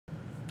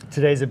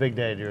Today's a big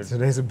day, dude.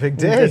 Today's a big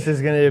day. This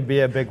is going to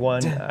be a big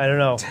one. I don't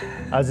know.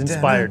 I was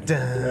inspired.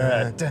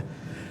 There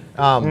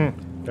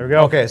we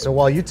go. Okay, so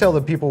while you tell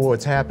the people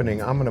what's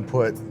happening, I'm going to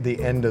put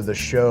the end of the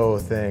show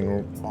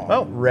thing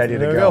ready to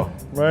there we go.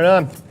 Right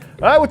on. All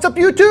right, what's up,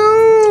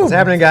 YouTube? What's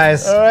happening,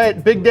 guys? All right,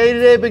 big day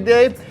today, big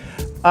day.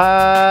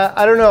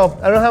 I don't know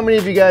how many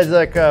of you guys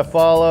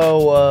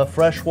follow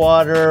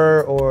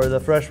Freshwater or the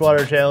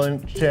Freshwater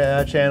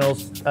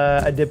channels.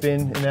 I dip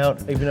in and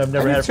out, even though I've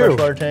never had a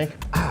freshwater tank.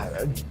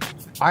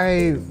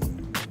 I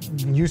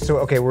used to.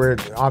 Okay, we're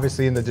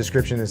obviously in the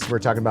description. We're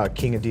talking about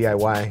King of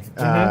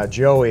DIY,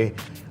 Joey.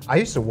 I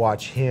used to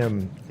watch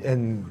him,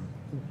 and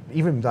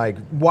even like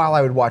while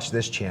I would watch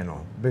this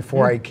channel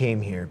before I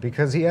came here,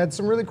 because he had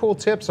some really cool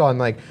tips on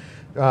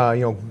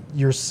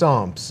your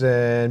sumps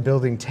and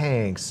building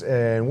tanks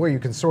and where you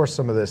can source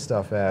some of this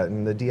stuff at,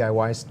 and the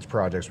DIY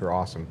projects were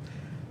awesome.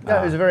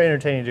 Yeah, he's a very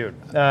entertaining dude.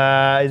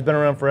 He's been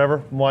around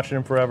forever. I'm watching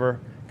him forever.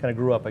 Kind of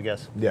grew up, I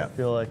guess. Yeah. I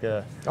feel like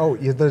the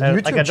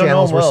YouTube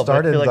channels were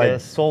started I feel like a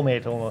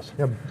soulmate almost.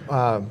 Yeah,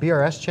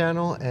 BRS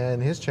channel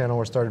and his channel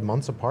were started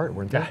months apart,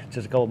 weren't they? Yeah,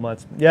 just a couple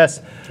months.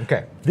 Yes.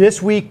 Okay.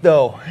 This week,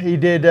 though, he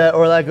did,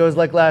 or that goes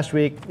like last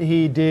week,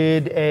 he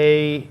did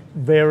a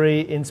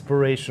very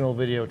inspirational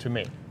video to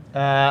me.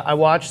 I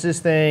watched this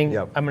thing.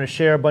 Yep. I'm going to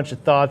share a bunch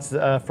of thoughts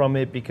from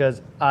it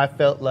because I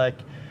felt like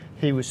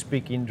he was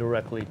speaking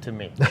directly to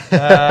me.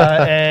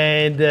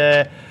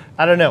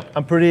 I don't know.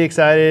 I'm pretty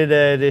excited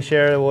to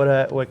share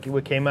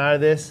what came out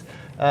of this.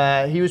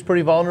 He was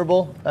pretty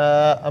vulnerable.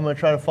 I'm going to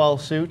try to follow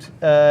suit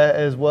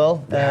as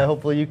well. Yeah.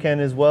 Hopefully you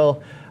can as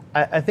well.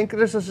 I think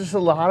there's just a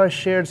lot of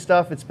shared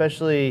stuff,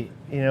 especially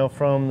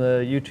from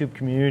the YouTube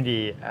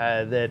community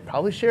that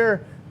probably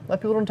share. A lot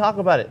of people don't talk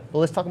about it, but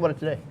let's talk about it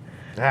today.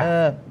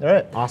 Yeah. All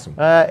right. Awesome.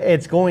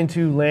 It's going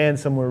to land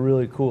somewhere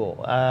really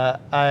cool.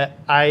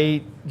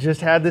 I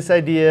just had this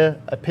idea.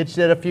 I pitched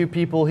it at a few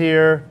people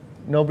here.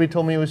 Nobody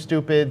told me it was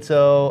stupid,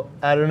 so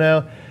I don't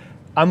know.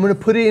 I'm going to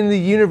put it in the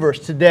universe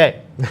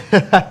today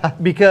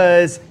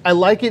because I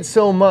like it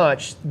so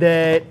much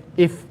that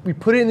if we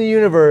put it in the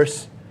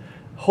universe,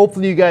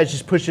 hopefully you guys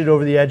just push it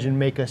over the edge and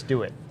make us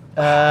do it.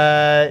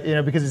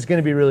 Because it's going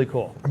to be really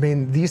cool. I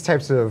mean, these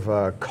types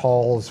of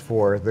calls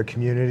for the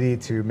community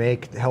to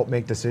help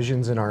make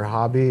decisions in our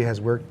hobby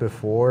has worked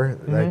before,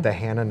 like the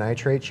Hannah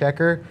nitrate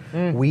checker.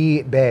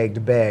 We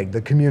begged,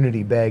 the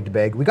community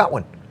begged. We got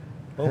one.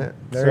 There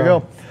you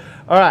go.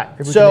 All right,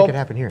 maybe we can make it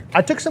happen here.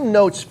 I took some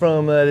notes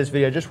from this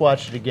video. I just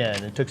watched it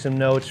again and took some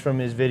notes from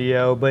his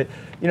video. But,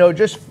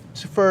 just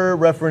for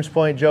reference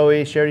point,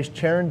 Joey shared he's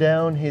tearing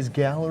down his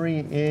gallery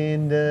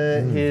in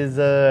his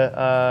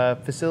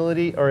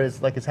facility or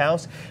his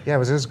house. Yeah, it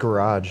was his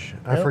garage.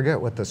 I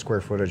forget what the square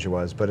footage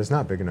was, but it's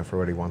not big enough for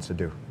what he wants to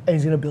do. And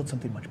he's going to build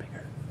something much bigger.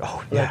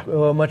 Oh, yeah.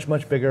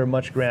 Much bigger,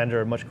 much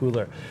grander, much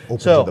cooler. Open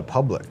to the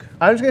public.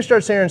 I'm just going to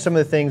start sharing some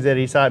of the things that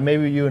he saw.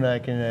 Maybe you and I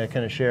can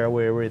kind of share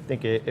where we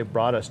think it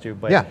brought us to.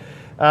 But, yeah.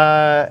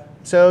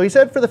 So he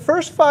said for the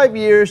first 5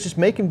 years, just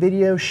making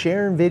videos,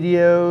 sharing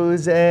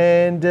videos,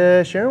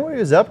 and sharing what he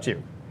was up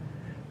to.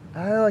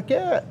 I'm like,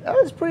 yeah, that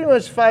was pretty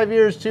much 5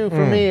 years too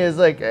for me. Is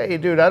like, hey,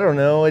 dude, I don't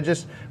know. I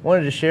just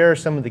wanted to share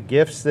some of the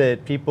gifts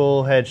that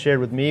people had shared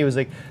with me. It was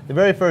like the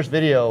very first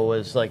video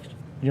was like,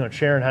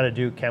 sharing how to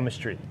do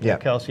chemistry,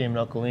 calcium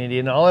and alkalinity.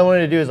 And all I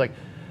wanted to do is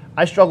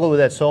I struggled with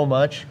that so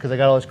much because I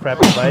got all this crap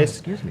advice.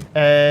 Excuse me.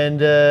 And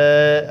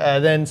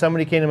then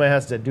somebody came to my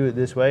house and said, do it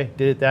this way,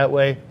 did it that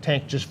way,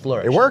 tank just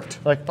flourished. It worked.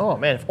 Like, oh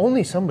man, if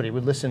only somebody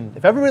would listen.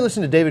 If everybody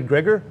listened to David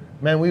Greger,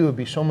 man, we would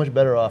be so much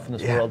better off in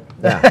this world.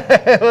 Yeah.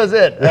 That was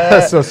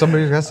it. So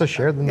somebody has to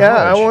share the knowledge.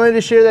 Yeah, I wanted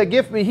to share that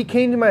gift. But he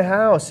came to my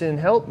house and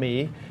helped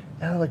me.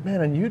 And I'm like, man,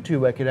 on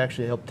YouTube, I could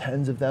actually help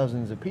tens of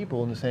thousands of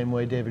people in the same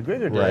way David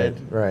Greger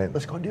did. Right.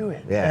 Let's go do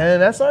it. Yeah.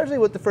 And that's largely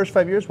what the first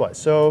 5 years was.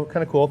 So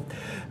kind of cool.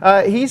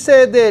 He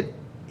said that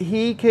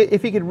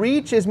if he could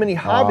reach as many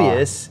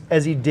hobbyists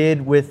as he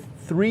did with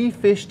 3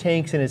 fish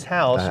tanks in his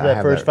house for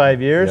that first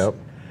 5 years,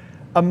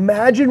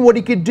 imagine what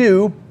he could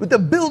do with a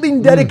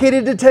building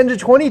dedicated to 10 to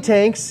 20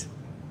 tanks.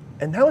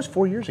 And that was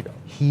 4 years ago.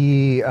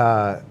 He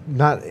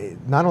not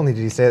only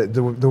did he say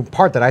the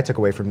part that I took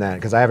away from that,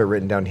 because I have it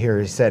written down here,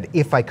 he said,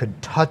 if I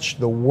could touch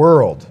the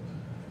world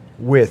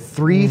with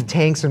 3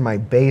 tanks in my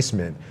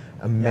basement,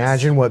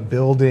 imagine what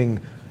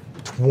building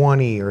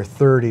 20 or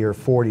 30 or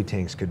 40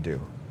 tanks could do.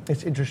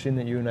 It's interesting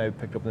that you and I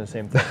picked up on the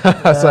same thing.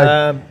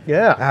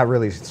 That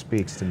really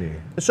speaks to me.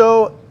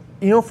 So,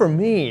 for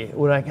me,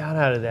 what I got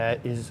out of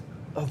that is,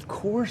 of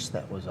course,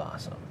 that was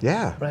awesome.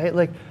 Yeah. Right?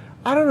 Like,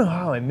 I don't know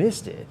how I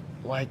missed it.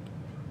 Like,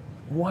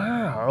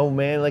 wow,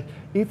 man. Like,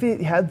 if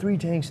it had 3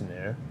 tanks in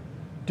there,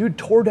 dude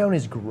tore down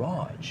his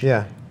garage.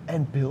 Yeah.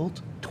 And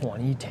built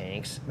 20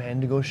 tanks, man,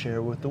 to go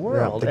share with the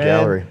world. Yeah, the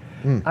gallery.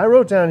 I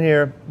wrote down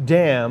here,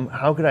 damn,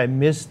 how could I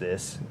miss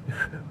this?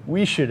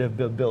 We should have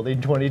been building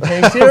 20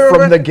 tanks here.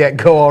 From the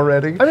get-go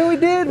already. I mean, we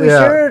did. We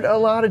shared a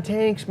lot of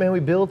tanks, man.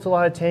 We built a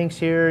lot of tanks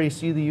here. You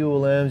see the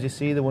ULMs, you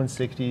see the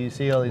 160s, you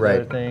see all these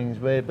other things.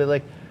 But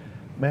like,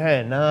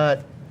 man, not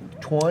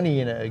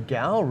 20 in a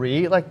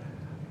gallery. Like,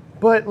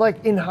 But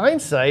like in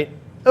hindsight,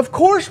 of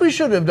course we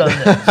should have done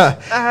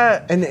this.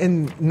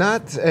 And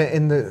not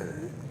in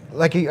the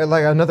like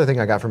another thing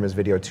I got from his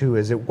video too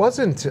is it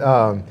wasn't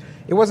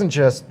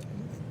just,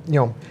 you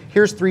know,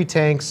 here's 3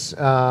 tanks,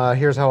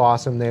 here's how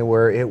awesome they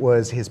were. It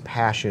was his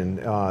passion.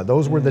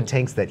 Those were the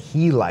tanks that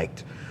he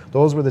liked.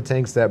 Those were the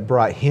tanks that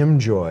brought him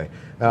joy,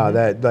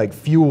 that like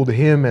fueled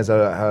him as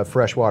a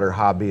freshwater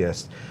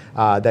hobbyist,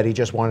 that he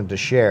just wanted to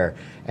share.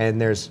 And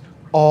there's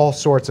all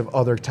sorts of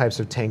other types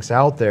of tanks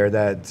out there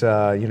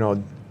that you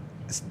know,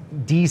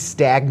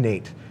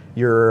 de-stagnate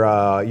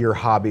your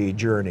hobby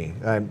journey.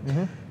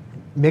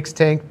 Mixed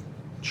tank,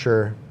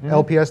 sure.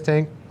 LPS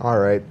tank, all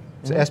right.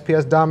 It's an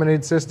SPS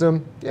dominated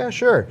system, yeah,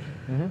 sure.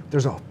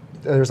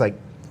 There's like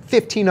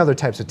 15 other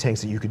types of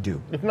tanks that you could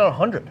do, If not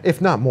 100. if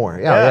not more.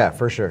 Yeah,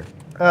 for sure.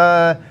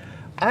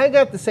 I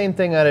got the same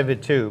thing out of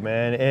it too,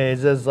 man.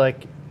 It's just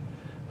like,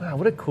 wow,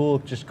 what a cool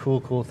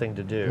thing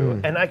to do.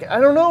 And I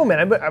don't know,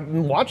 man. I've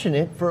been watching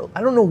it for,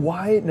 I don't know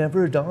why it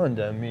never dawned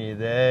on me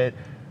that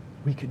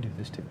we could do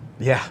this too.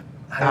 Yeah,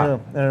 I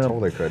don't know.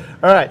 Totally could.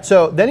 All right,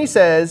 so then he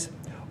says,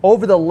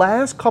 over the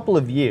last couple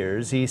of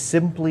years, he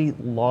simply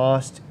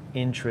lost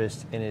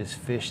interest in his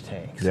fish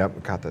tanks.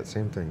 Yep, got that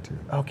same thing too.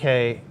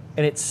 Okay,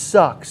 and it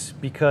sucks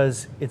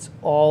because it's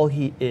all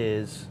he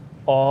is,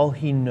 all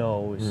he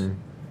knows,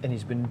 and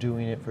he's been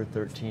doing it for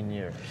 13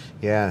 years.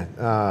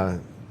 Yeah,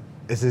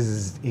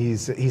 he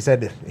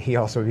said, he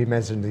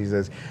mentioned, he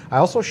says, I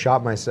also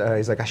shot myself,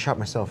 he's like, I shot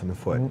myself in the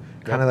foot.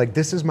 Kind of like,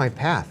 this is my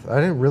path. I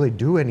didn't really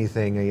do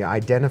anything. He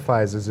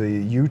identifies as a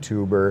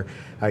YouTuber.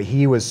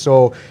 He was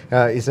so,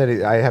 he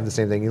said, I have the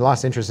same thing. He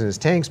lost interest in his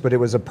tanks, but it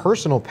was a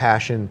personal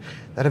passion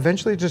that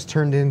eventually just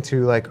turned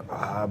into like,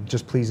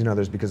 just pleasing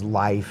others because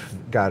life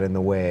got in the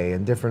way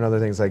and different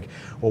other things like,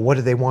 well, what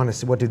do they want to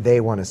see? What do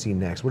they want to see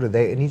next? What do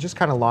they, and he just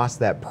kind of lost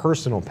that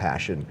personal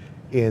passion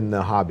in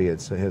the hobby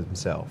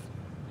himself.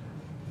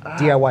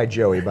 DIY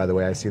Joey, by the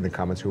way, I see in the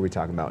comments who are we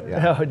talking about.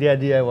 Yeah, Oh, yeah,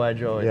 DIY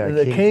Joey. yeah,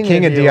 The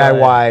king of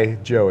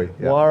DIY Joey.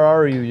 Yeah. Where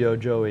are you, yo,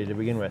 Joey, to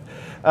begin with?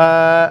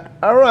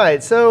 All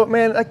right, so,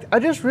 man, I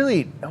want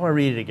to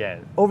read it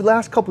again. Over the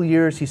last couple of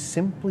years, he's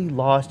simply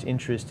lost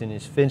interest in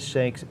his fish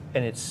tanks,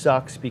 and it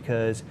sucks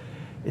because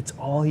it's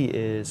all he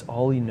is,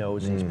 all he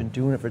knows, and he's been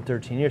doing it for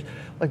 13 years.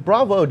 Like,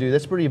 bravo, dude,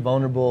 that's pretty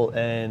vulnerable,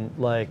 and,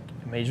 like,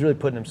 I mean, he's really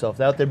putting himself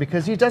out there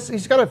because he's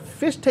got a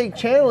fish tank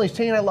channel. He's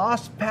saying, I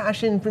lost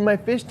passion for my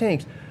fish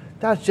tanks.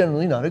 That's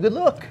generally not a good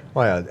look.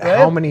 Well, yeah.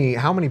 Right?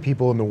 How many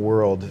people in the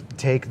world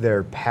take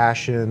their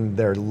passion,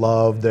 their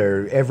love,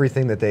 their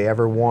everything that they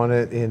ever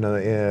wanted in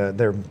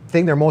their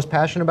thing they're most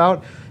passionate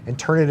about, and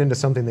turn it into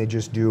something they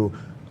just do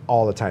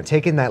all the time?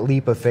 Taking that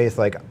leap of faith,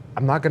 like,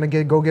 I'm not gonna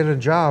go get a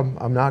job.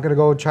 I'm not gonna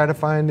go try to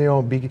find,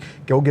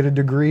 go get a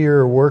degree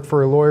or work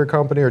for a lawyer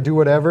company or do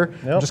whatever.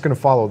 Yep. I'm just gonna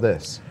follow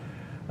this.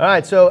 All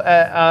right, so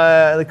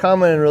the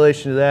comment in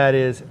relation to that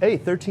is, hey,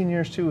 13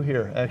 years too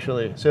here,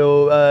 actually.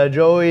 So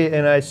Joey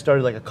and I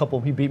started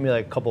he beat me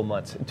like a couple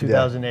months in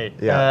 2008.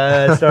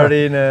 Yeah.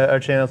 Starting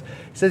our channels.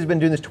 He says he's been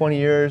doing this 20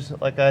 years.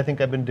 Like, I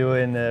think I've been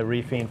doing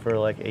reefing for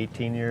like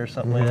 18 years,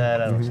 something like that.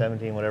 I don't know,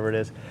 17, whatever it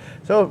is.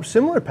 So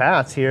similar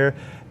paths here.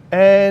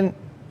 And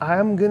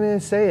I'm gonna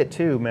say it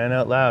too, man,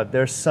 out loud.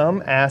 There's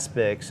some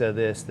aspects of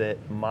this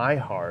that my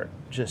heart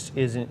just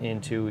isn't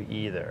into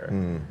either.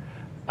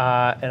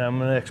 And I'm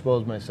going to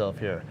expose myself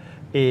here.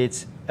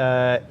 It's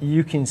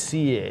you can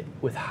see it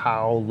with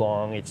how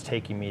long it's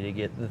taking me to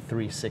get the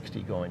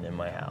 360 going in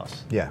my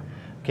house. Yeah.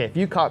 Okay, if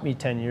you caught me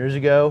 10 years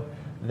ago,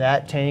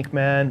 that tank,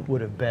 man,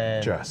 would have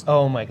been Just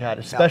oh my God,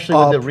 especially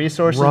with the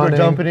resources running. we're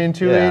dumping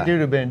into Yeah. it, dude, it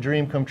would have been a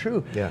dream come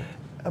true. Yeah.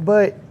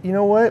 But you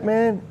know what,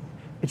 man?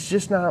 It's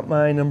just not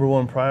my number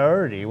one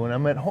priority when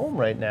I'm at home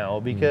right now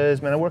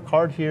because, man, I work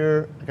hard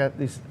here. I got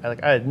these, I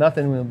had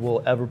nothing that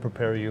will ever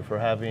prepare you for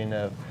having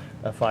a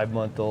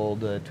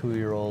 5-month-old, a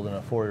 2-year-old, and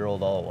a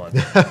 4-year-old all at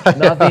once.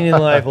 Nothing in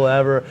life will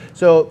ever.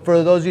 So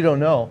for those who don't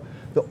know,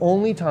 the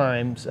only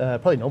times,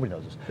 probably nobody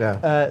knows this.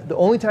 Yeah. The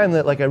only time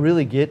that I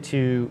really get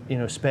to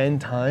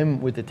spend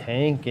time with the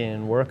tank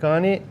and work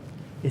on it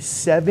is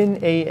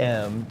 7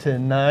 a.m. to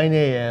 9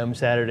 a.m.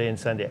 Saturday and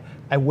Sunday.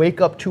 I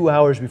wake up 2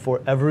 hours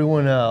before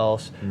everyone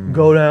else,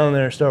 go down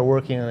there and start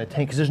working on the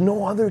tank because there's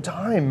no other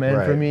time,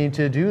 man, for me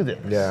to do this.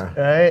 Yeah.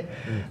 Right?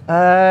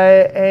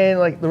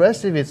 And the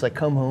rest of it's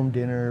come home,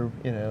 dinner,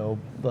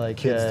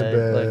 Kids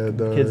to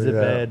bed, kids to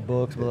yeah. bed,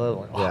 books, blah,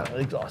 blah, blah. Yeah.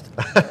 Exhausted.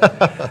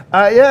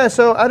 Yeah,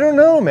 so I don't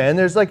know, man.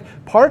 There's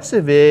parts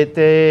of it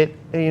that,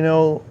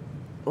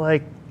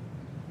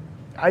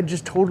 I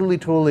just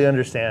totally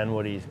understand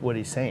what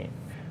he's saying.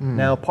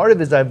 Now, part of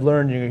it is I've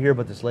learned, and you'll hear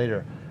about this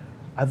later,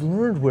 I've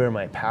learned where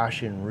my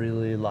passion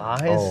really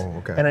lies. Oh,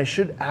 okay. And I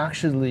should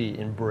actually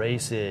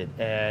embrace it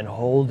and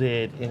hold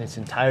it in its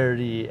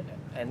entirety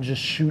and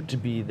just shoot to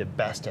be the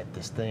best at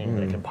this thing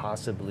that it can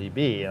possibly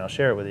be. And I'll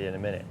share it with you in a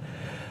minute.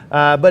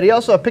 But he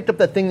also picked up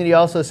that thing that he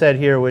also said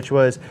here, which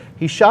was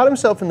he shot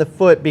himself in the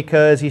foot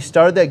because he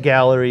started that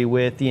gallery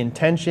with the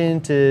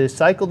intention to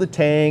cycle the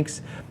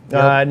tanks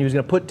And he was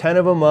going to put 10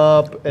 of them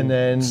up, and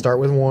then Start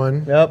with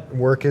one. Yep.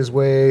 Work his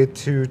way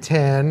to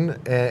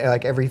 10,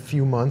 like every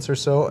few months or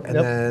so, and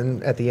Yep.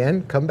 then at the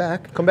end, come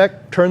back. come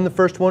back, turn the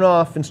first one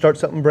off, and start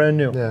something brand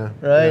new. Yeah,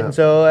 Right. yeah. And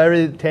so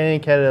every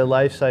tank had a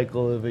life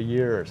cycle of a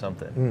year or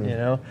something. Mm. You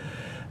know,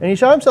 and he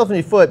shot himself in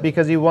the foot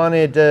because he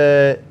wanted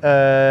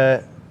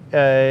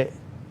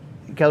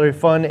calorie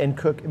fun and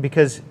cook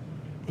because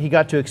he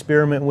got to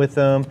experiment with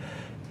them.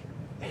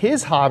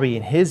 His hobby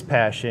and his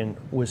passion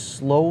was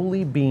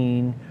slowly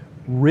being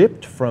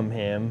ripped from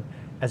him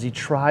as he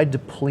tried to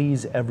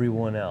please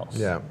everyone else.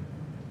 Yeah.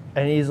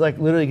 And he's like,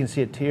 literally, you can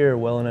see a tear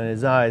welling in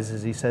his eyes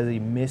as he says he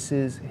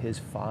misses his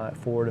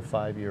 4 to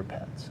 5 year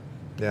pets.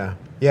 Yeah.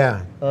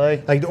 Yeah.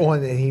 Like,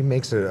 And he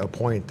makes a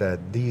point that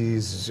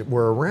these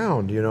were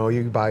around. You know,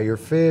 you buy your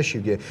fish,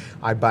 you get.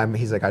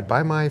 He's like, I'd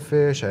buy my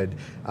fish.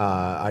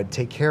 I'd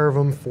take care of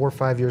them. 4 or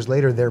 5 years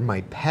later, they're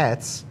my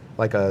pets,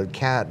 like a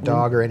cat,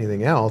 dog, or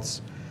anything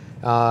else.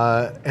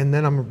 And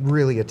then I'm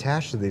really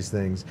attached to these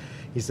things.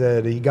 He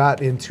said he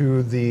got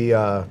into the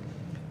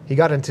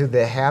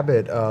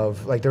habit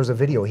of, like, there was a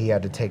video he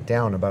had to take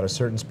down about a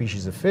certain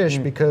species of fish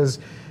because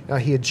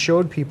he had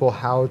showed people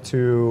how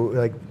to,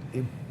 like,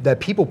 that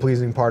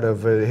people-pleasing part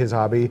of his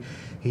hobby.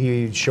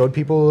 He showed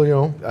people, you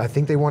know, I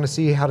think they want to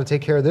see how to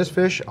take care of this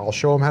fish. I'll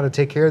show them how to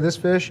take care of this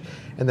fish.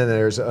 And then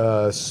there's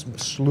a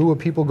slew of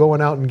people going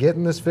out and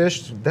getting this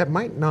fish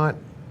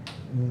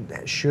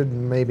that should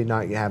maybe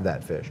not have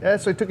that fish. yeah,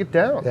 so he took it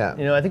down. Yeah.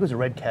 You know, I think it was a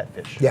red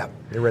catfish. Yeah,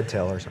 the red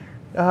tail or something.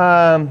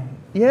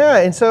 Yeah,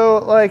 and so,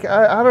 like,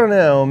 I don't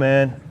know,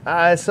 man.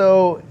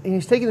 So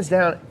he's taking this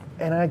down,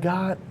 and I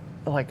got,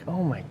 like,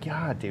 oh my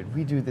God, dude,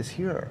 we do this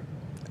here.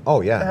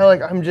 Oh yeah. And,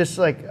 like, I'm just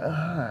like,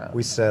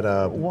 We set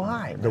up.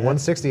 why, The man?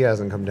 160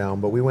 hasn't come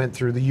down, but we went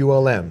through the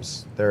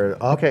ULMs. They're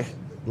up, Okay.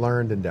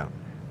 learned, and down.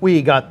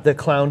 We got the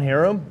clown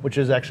harem, which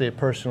is actually a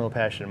personal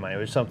passion of mine. It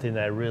was something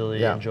that I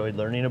really Yeah. enjoyed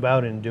learning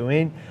about and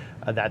doing.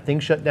 That thing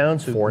shut down,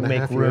 so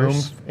 4.5 we make room.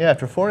 years. Yeah,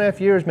 after 4.5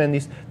 years, man,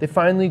 they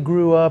finally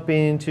grew up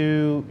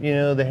into, you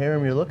know, the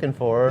harem you're looking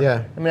for.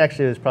 Yeah. I mean,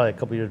 actually, it was probably a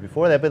couple years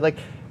before that, but like,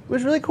 it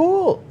was really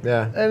cool.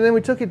 Yeah. And then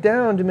we took it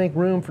down to make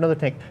room for another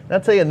tank. And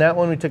I'll tell you, in that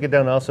one, we took it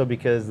down also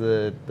because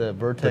the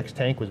Vertex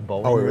tank was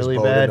bowing it was really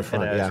bowed in bad, the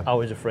front, and I was yeah.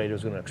 always afraid it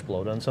was going to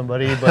explode on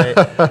somebody.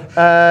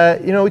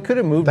 But you know, we could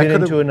have moved That it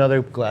could've- into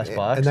another glass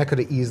box. And that could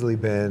have easily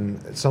been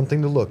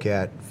something to look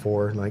at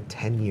for like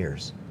 10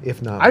 years,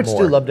 if not I'd more.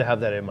 still love to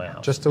have that in my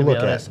house. Just to be look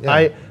at, honest. yeah.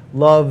 I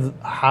love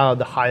how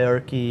the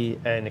hierarchy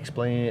and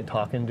explaining it,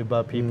 talking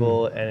about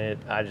people, Mm. and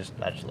I just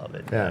love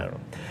it. Yeah. I don't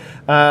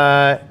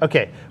know.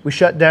 Okay, we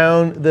shut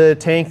down the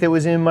tank that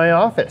was in my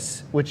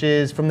office, which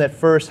is from that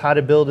first how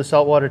to build a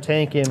saltwater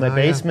tank in my Oh, yeah.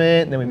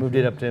 basement. And then we moved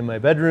it up to my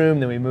bedroom.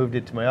 Then we moved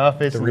it to my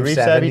office. The and the Reef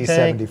Reef Savvy 70,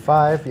 tank.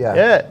 75, yeah.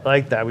 Yeah,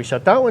 like that. We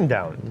shut that one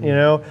down. You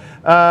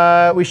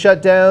know, we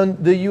shut down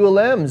the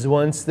ULMs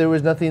once there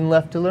was nothing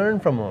left to learn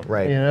from them.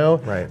 Right, You know,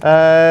 right.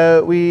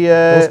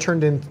 Those Those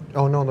turned in.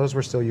 Oh no, those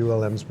were still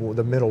ULMs.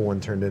 The middle one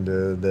turned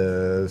into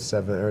the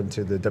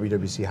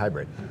WWC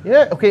hybrid.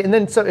 Yeah. Okay. And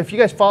then, so if you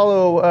guys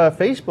follow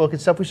Facebook and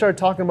stuff, we started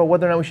talking about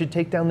whether or not we should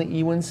take down the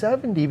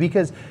E170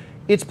 because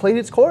it's played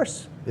its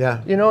course.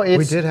 Yeah. You know, we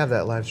it's did have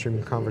that live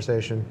stream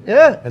conversation.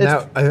 Yeah, And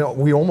it's- that, I know,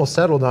 we almost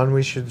settled on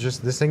we should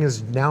just. This thing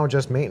is now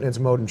just maintenance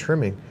mode and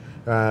trimming.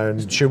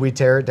 Should we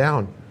tear it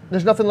down?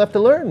 There's nothing left to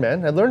learn,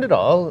 man. I learned it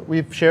all.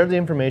 We've shared the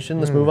information.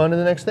 Let's move on to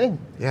the next thing.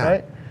 Yeah.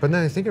 Right? But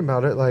then thinking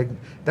about it, like,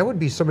 that would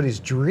be somebody's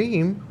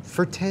dream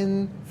for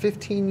 10,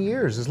 15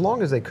 years, as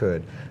long as they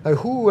could. Like,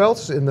 who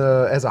else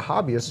as a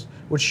hobbyist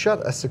would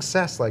shut a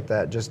success like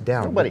that just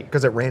down? Nobody.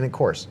 Because it ran its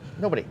course.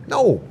 Nobody.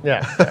 No.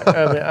 Yeah.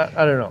 I mean,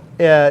 I don't know.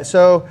 Yeah.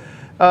 So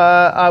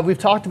we've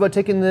talked about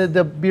taking the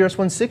BRS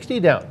 160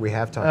 down. We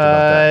have talked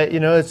about that. You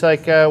know, it's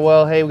like,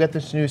 well, hey, we got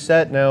this new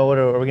set now. What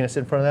are we going to sit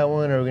in front of that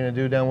one? Or are we going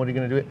to do down? What are you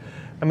going to do it?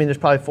 I mean, there's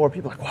probably 4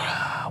 people like,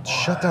 wow.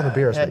 Shut down the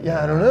beers.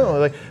 Yeah, I don't know.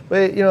 Like,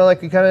 but you know,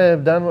 like we kind of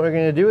have done what we're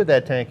going to do with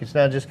that tank. It's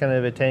not just kind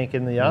of a tank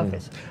in the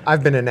office.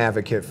 I've been an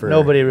advocate for.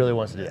 Nobody really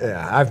wants to do that.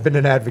 Yeah, I've been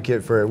an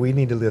advocate for. We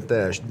need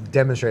to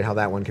demonstrate how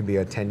that one can be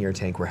a 10-year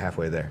tank. We're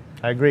halfway there.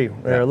 I agree.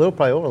 We're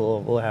probably over a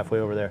little halfway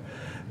over there.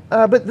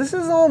 But this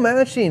is all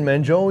matching,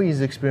 man,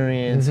 Joey's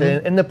experience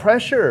and the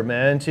pressure,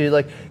 man, to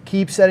like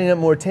keep setting up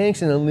more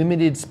tanks in a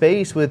limited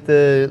space with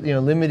the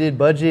limited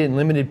budget and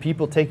limited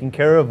people taking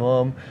care of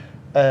them.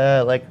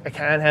 Like I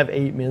can't have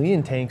 8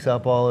 million tanks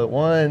up all at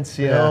once,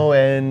 you know,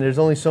 and there's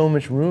only so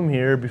much room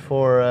here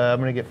before I'm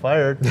gonna get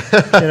fired.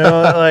 You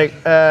know, like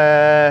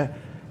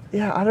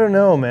yeah, I don't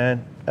know,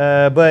 man.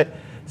 But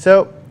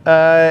so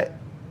I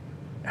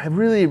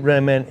really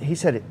recommend. He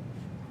said it.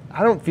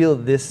 I don't feel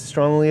this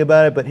strongly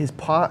about it, but his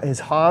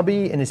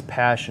hobby and his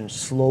passion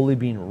slowly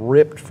being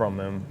ripped from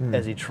him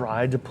as he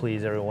tried to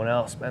please everyone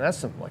else. Man, that's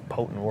some like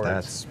potent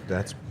words.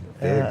 That's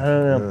big. I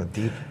don't know.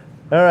 Deep.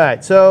 All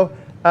right, so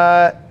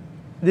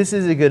this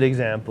is a good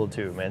example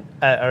too, man.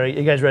 Are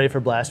you guys ready for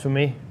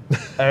blasphemy?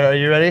 Are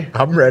you ready?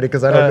 I'm ready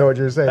because I don't know what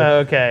you're saying.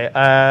 Okay,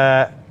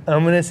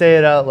 I'm gonna say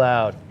it out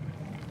loud.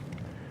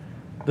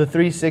 The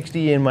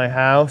 360 in my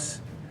house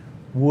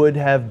would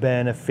have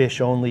been a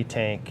fish-only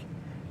tank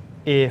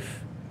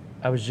if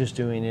I was just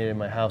doing it in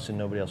my house and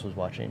nobody else was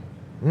watching,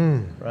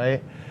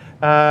 right?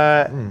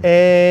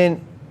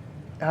 And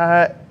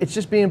it's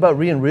just being about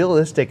being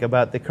realistic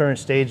about the current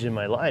stage in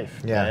my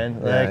life,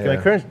 man.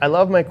 I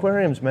love my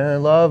aquariums, man. I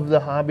love the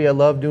hobby. I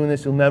love doing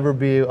this.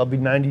 I'll be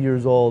 90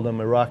 years old on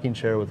my rocking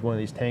chair with one of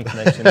these tanks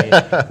next to me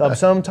of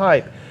some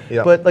type.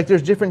 Yep. But like,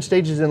 there's different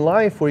stages in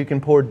life where you can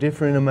pour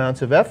different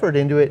amounts of effort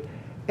into it.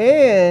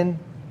 And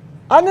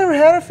I never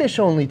had a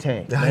fish-only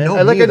tank. Man.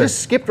 I just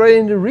skipped right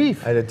into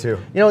reef. I did too.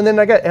 You know, and then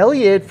I got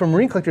Elliot from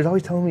Marine Collectors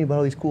always telling me about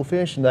all these cool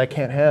fish and that I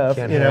can't have.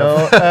 And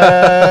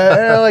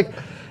I'm like,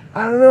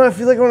 I don't know. I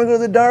feel like I want to go to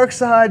the dark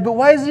side, but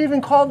why is it even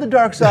called the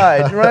dark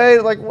side,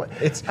 right? Like, what?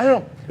 It's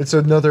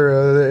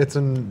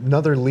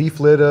another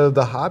leaflet of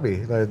the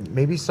hobby. Like,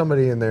 maybe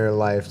somebody in their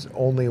life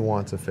only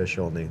wants a fish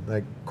only.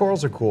 Like,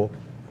 corals are cool.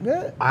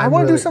 Yeah, I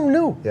want to do something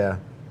new. Yeah,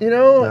 you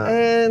know,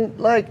 and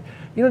like,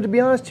 you know, to be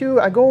honest too,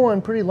 I go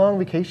on pretty long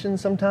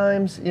vacations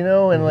sometimes, you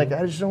know, and like,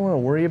 I just don't want to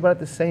worry about it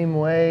the same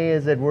way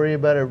as I'd worry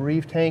about a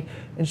reef tank.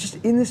 And it's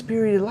just in this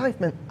period of life,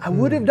 man, I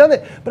would have done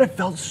it, but I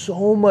felt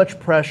so much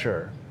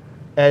pressure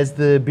as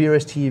the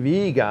BRS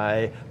TV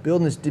guy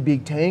building this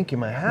big tank in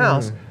my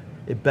house.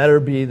 It better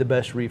be the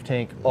best reef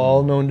tank,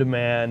 all known to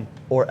man,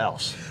 or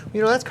else.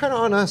 You know, that's kind of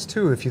on us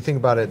too, if you think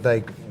about it.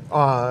 Like,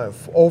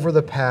 over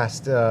the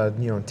past,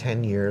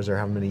 10 years or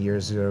how many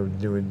years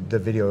doing the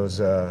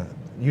videos,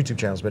 YouTube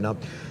channel's been up,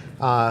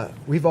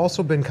 we've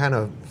also been kind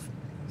of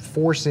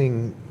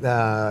forcing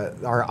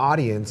our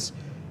audience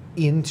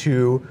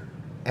into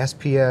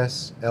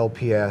SPS,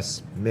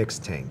 LPS,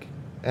 mixed tank,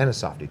 and a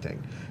softy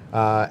tank.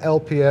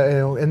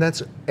 LPS, and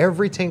that's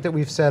every tank that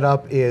we've set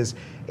up is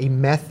a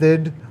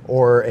method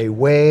or a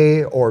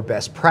way or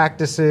best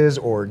practices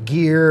or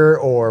gear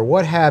or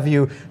what have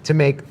you to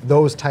make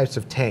those types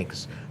of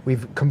tanks.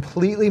 We've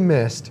completely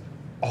missed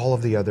all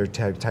of the other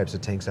types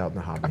of tanks out in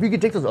the hobby. If you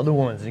could take those other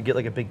ones and get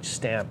like a big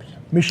stamp,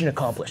 mission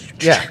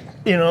accomplished. Yeah.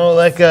 You know,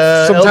 like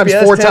sometimes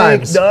LPS 4 tank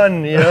times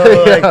done. You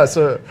know, like, yeah,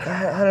 so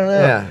I don't know.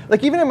 Yeah.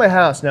 Like even in my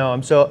house now,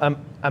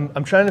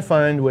 I'm trying to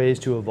find ways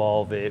to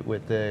evolve it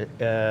with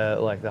the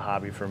like the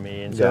hobby for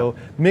me. And so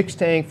mixed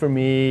tank for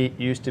me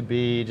used to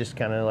be just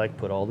kind of like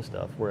put all the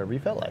stuff wherever you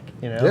felt like,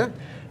 you know. Yeah.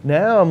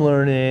 Now I'm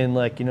learning,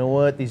 like, you know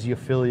what, these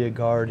Euphilia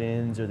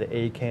gardens or the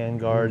Acan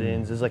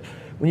gardens is like,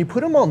 when you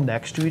put them all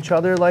next to each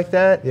other like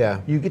that,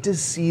 you get to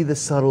see the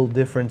subtle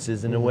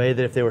differences in a way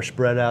that if they were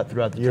spread out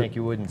throughout the tank,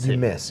 you wouldn't see. You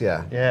miss,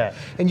 yeah. Yeah.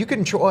 And you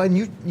control,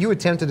 and you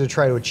attempted to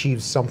try to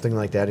achieve something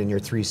like that in your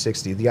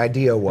 360. The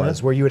idea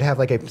was where you would have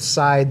like a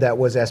side that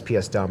was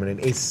SPS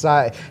dominant,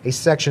 a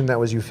section that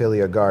was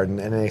Euphilia garden,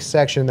 and a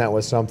section that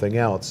was something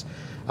else.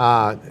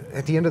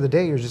 At the end of the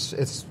day,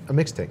 it's a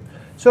mixed tank.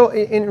 So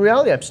in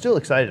reality, I'm still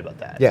excited about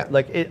that. Yeah.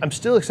 Like I'm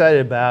still excited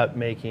about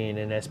making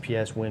an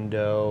SPS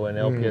window, an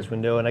LPS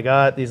window, and I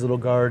got these little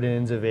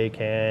gardens of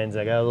Acans,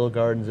 I got little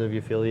gardens of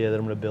Euphilia that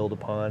I'm going to build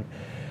upon,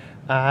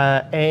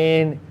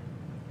 and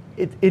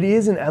it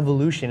is an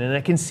evolution, and I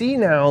can see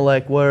now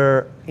like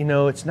where, you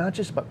know, it's not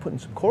just about putting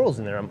some corals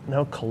in there. I'm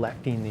now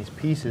collecting these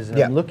pieces, and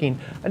I'm looking.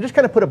 I just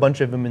kind of put a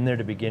bunch of them in there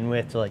to begin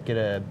with to like get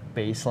a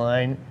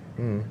baseline.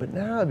 But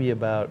now it'd be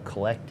about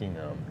collecting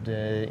them,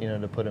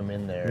 to put them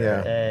in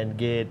there and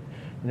get,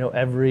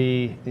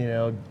 every,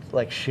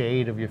 like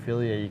shade of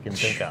Euphilia you can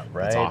think of,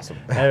 right? That's awesome.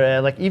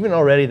 Like even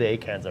already the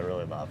Acans I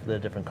really love, the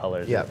different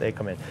colors that they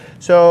come in.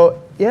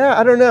 So yeah,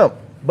 I don't know.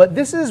 But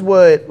this is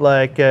what,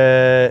 like,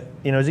 as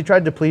he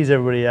tried to please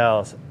everybody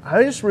else,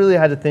 I just really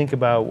had to think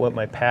about what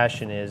my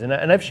passion is. And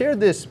I've shared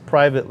this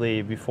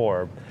privately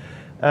before,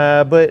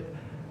 but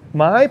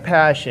my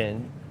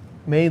passion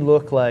may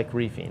look like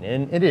reefing,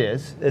 and it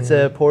is. It's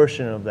a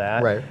portion of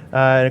that, right?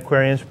 In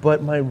aquariums.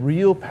 But my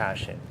real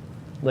passion,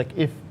 like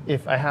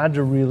if I had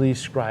to really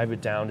scribe it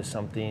down to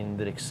something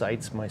that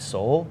excites my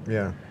soul,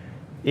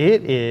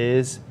 it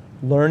is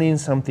learning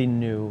something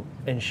new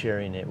and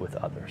sharing it with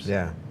others.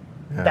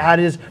 That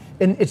is,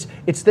 and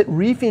it's that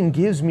reefing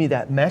gives me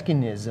that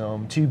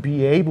mechanism to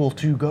be able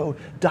to go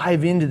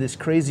dive into this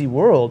crazy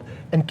world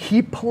and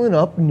keep pulling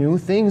up new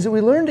things that we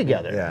learn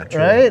together. True,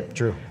 right?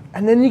 True.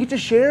 And then you get to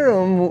share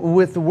them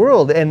with the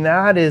world, and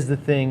that is the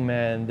thing,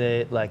 man,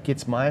 that like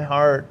gets my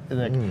heart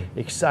like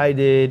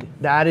excited.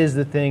 That is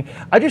the thing.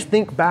 I just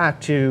think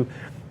back to,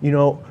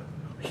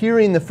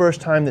 hearing the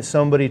first time that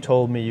somebody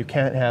told me you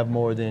can't have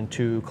more than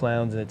 2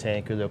 clowns in a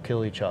tank or they'll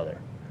kill each other.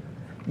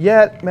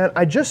 Yet, man,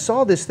 I just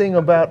saw this thing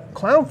about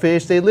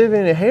clownfish. They live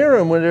in a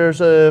harem where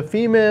there's a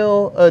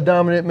female, a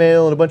dominant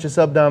male, and a bunch of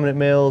subdominant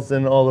males,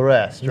 and all the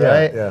rest,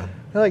 right? Yeah.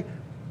 They're like,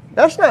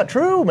 that's not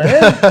true,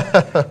 man.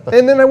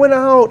 And then I went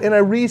out and I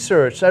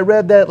researched. I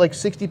read that like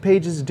 60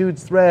 pages of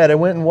dude's thread. I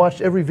went and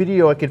watched every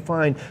video I could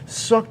find,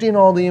 sucked in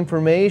all the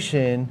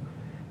information,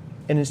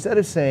 and instead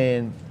of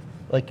saying,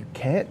 like, you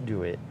can't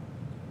do it,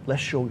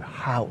 let's show you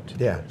how to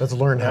do it. Let's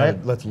learn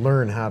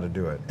how to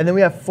do it. And then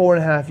we have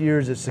 4.5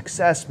 years of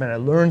success, man. I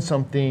learned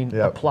something,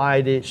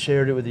 applied it,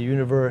 shared it with the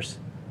universe.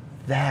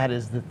 That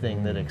is the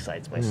thing that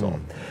excites my soul.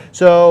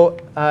 So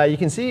you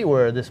can see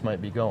where this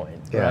might be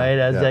going, Yeah, right?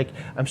 As yeah. like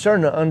I'm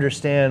starting to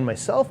understand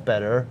myself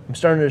better. I'm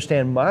starting to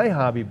understand my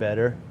hobby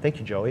better. Thank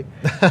you, Joey.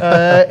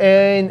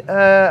 And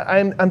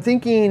I'm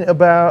thinking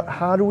about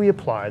how do we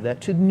apply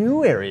that to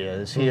new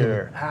areas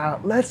here.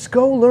 Let's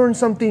go learn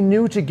something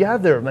new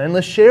together, man.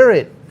 Let's share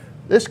it.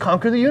 Let's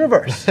conquer the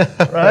universe,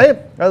 right?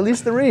 Or at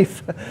least the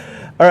reef.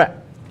 All right.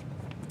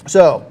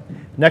 So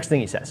next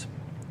thing he says.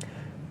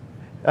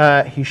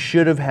 He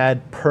should have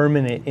had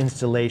permanent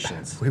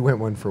installations. We went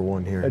 1 for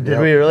 1 here. Did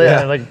Yep. we really? Yeah.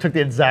 I like took the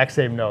exact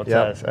same notes.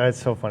 Yep. As.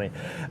 That's so funny.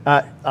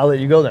 I'll let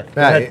you go then.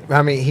 Go ahead.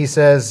 I mean, he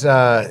says,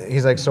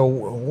 he's like, so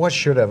what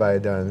should have I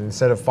done?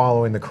 Instead of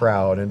following the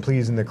crowd and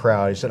pleasing the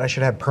crowd, he said, I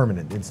should have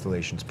permanent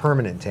installations,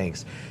 permanent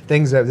tanks,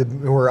 things that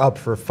were up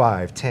for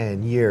 5,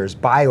 10 years,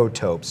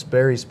 biotopes,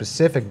 very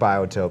specific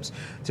biotopes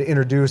to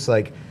introduce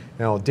like,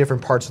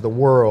 different parts of the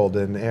world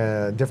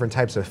and different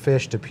types of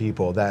fish to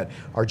people that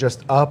are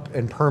just up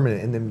and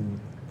permanent, and then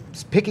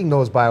picking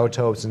those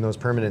biotopes and those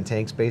permanent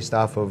tanks based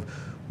off of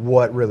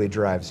what really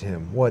drives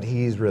him, what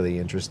he's really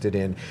interested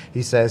in.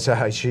 He says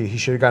he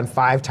should have gone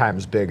 5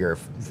 times bigger.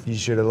 He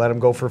should have let him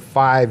go for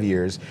 5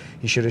 years.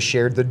 He should have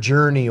shared the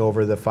journey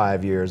over the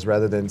 5 years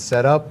rather than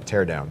set up,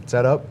 tear down,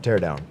 set up, tear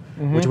down,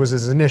 which was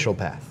his initial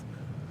path.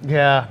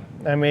 Yeah,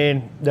 I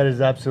mean, that is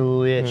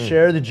absolutely it.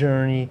 Share the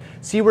journey,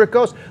 see where it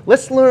goes.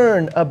 Let's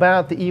learn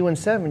about the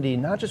E170,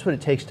 not just what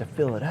it takes to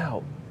fill it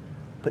out,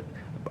 but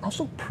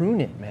also prune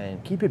it,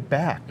 man. Keep it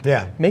back.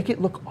 Yeah. Make it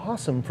look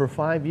awesome for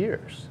 5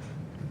 years.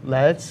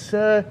 Let's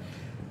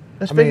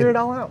figure it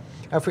all out.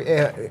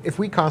 If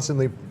we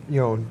constantly,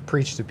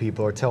 preach to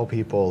people or tell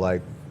people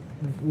like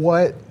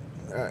what,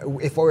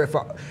 if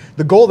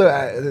the goal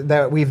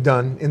that we've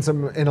done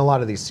in a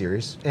lot of these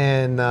series,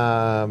 and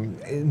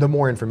the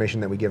more information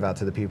that we give out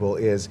to the people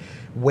is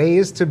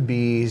ways to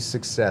be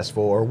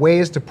successful or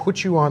ways to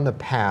put you on the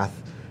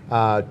path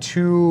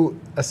to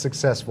a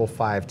successful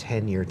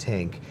 5-10 year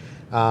tank,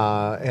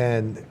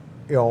 and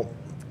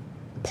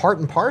part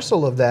and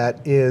parcel of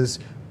that is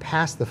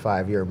past the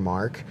 5-year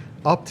mark,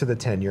 up to the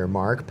 10-year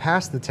mark,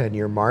 past the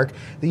 10-year mark.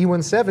 The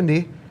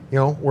E170.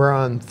 We're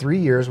on 3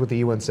 years with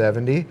the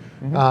E170.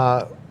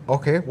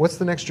 Okay, what's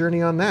the next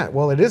journey on that?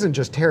 Well, it isn't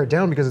just tear it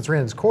down because it's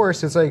ran its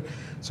course. It's like,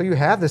 so you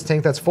have this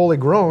tank that's fully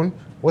grown.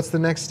 What's the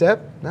next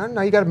step?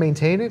 Now you got to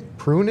maintain it,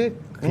 prune it.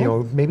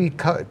 Maybe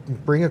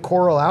bring a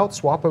coral out,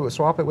 swap it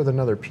with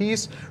another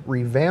piece,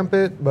 revamp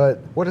it. But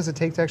what does it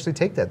take to actually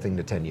take that thing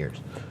to 10 years?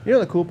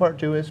 The cool part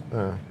too is,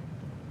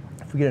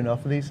 if we get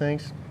enough of these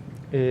things,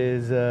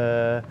 is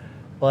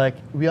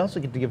we also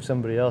get to give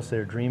somebody else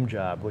their dream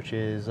job, which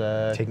is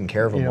taking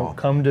care of them all.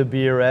 Come to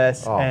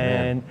BRS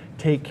and man.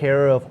 take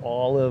care of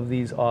all of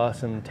these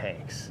awesome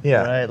tanks.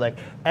 Yeah. Right? Like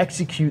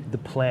execute the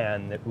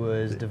plan that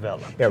was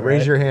developed. Yeah,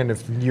 raise your hand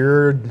if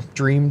your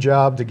dream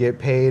job to get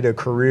paid a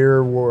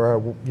career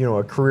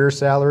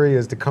salary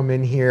is to come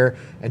in here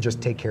and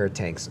just take care of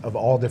tanks of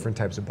all different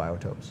types of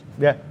biotopes.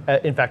 Yeah.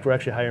 In fact, we're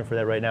actually hiring for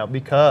that right now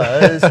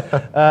because the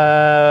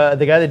guy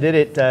that did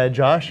it,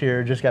 Josh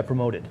here, just got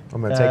promoted.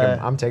 I'm gonna take him.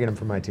 I'm taking him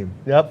from my team.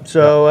 Yep.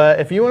 So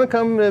if you want to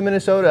come to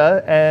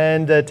Minnesota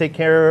and take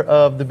care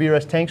of the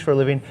BRS tanks for a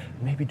living,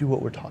 maybe do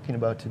what we're talking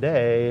about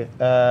today,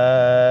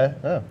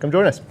 come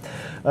join us.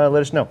 Let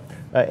us know.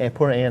 And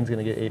poor Ann's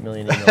going to get 8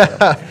 million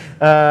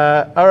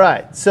emails. All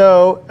right.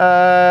 So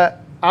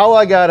all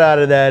I got out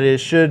of that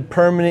is should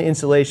permanent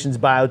installations,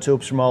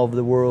 biotopes from all over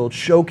the world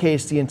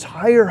showcase the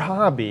entire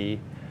hobby?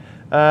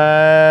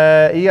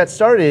 He got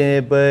started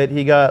in it, but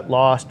he got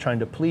lost trying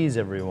to please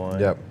everyone.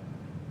 Yep.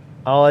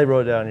 All I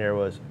wrote down here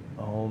was,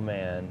 oh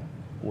man,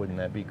 wouldn't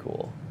that be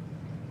cool?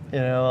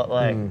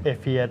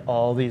 If he had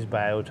all these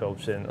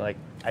biotopes and I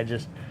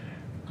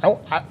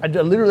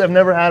literally have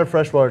never had a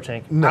freshwater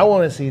tank. No. I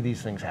want to see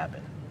these things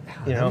happen.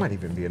 That might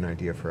even be an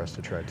idea for us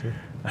to try too.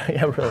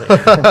 Yeah, really.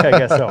 I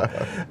guess so.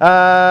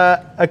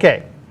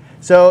 Okay.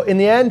 So in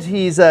the end,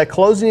 he's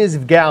closing his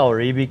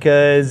gallery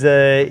because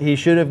he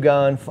should have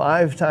gone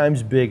 5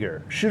 times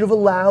bigger. Should have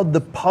allowed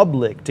the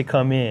public to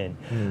come in.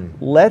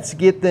 Let's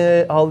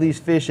get all these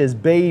fish as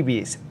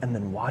babies and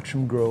then watch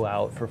them grow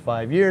out for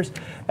 5 years.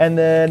 And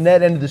the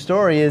net end of the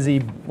story is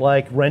he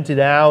rented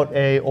out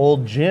a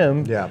old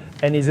gym. Yeah.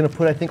 And he's going to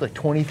put, I think,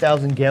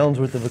 20,000 gallons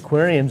worth of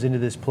aquariums into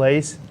this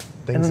place.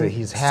 Things and that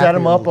he's set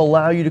them happy up,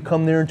 allow you to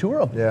come there and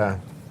tour them. Yeah.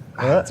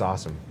 That's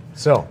awesome.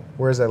 So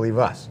where does that leave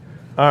us?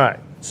 All right.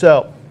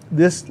 So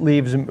this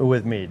leaves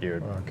with me,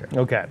 dude.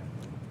 Okay.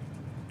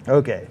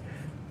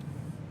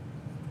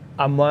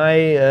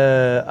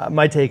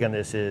 My take on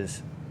this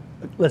is,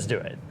 let's do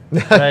it.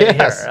 Right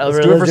Yes, here. let's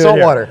do it for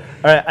saltwater.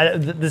 All right.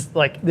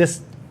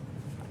 This.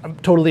 I'm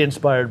totally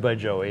inspired by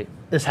Joey.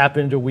 This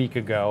happened a week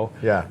ago.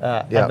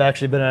 Yeah. I've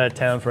actually been out of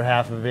town for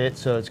half of it,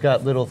 so it's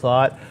got little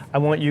thought. I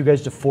want you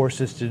guys to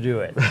force us to do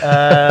it.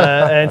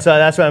 And so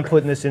that's why I'm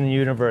putting this in the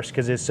universe,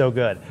 because it's so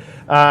good.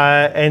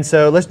 And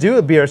so let's do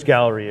a BRS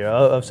gallery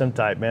of some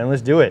type, man.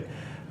 Let's do it.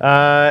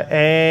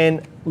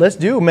 And let's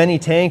do many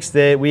tanks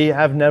that we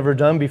have never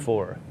done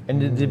before.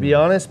 And to be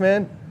honest,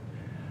 man,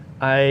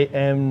 I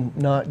am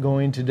not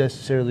going to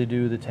necessarily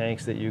do the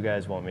tanks that you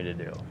guys want me to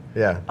do.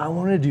 Yeah. I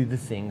want to do the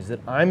things that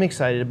I'm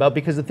excited about,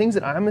 because the things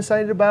that I'm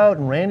excited about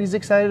and Randy's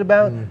excited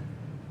about,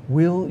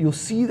 you'll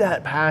see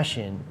that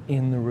passion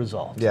in the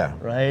result. Yeah.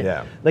 Right?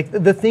 Yeah. Like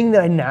the thing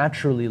that I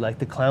naturally, like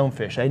the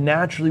clownfish, I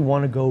naturally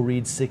want to go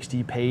read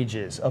 60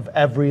 pages of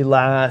every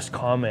last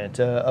comment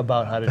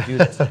about how to do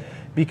this.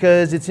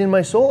 Because it's in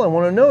my soul, I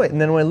want to know it. And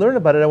then when I learn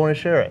about it, I want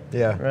to share it.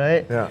 Yeah.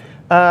 Right?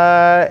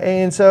 Yeah.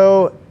 And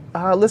so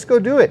let's go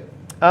do it.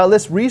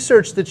 Let's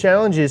research the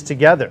challenges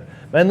together.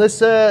 Man,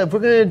 let's if we're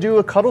gonna do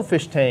a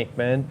cuttlefish tank,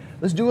 man,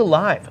 let's do it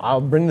live.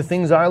 I'll bring the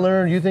things I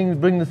learned,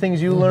 bring the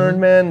things you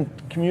learned, man.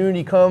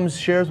 Community comes,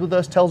 shares with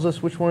us, tells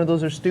us which one of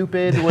those are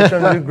stupid, which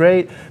ones are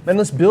great. Man,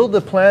 let's build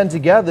the plan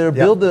together,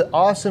 build the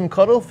awesome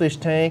cuttlefish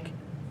tank,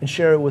 and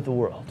share it with the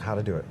world. How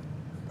to do it.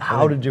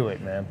 How to do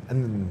it, man.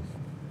 And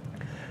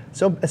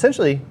So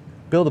essentially,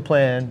 build a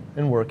plan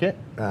and work it,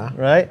 Yeah.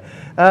 right?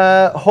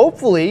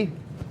 Hopefully,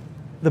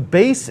 the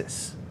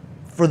basis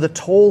for the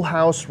Toll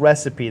House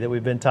recipe that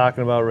we've been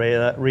talking about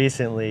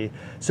recently,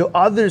 so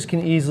others can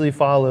easily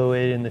follow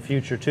it in the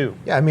future too.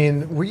 yeah, I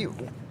mean,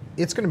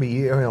 it's going to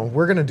be,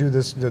 we're going to do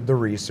this, the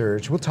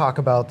research. We'll talk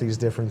about these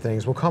different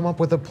things. We'll come up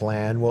with a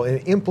plan. We'll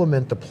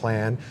implement the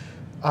plan.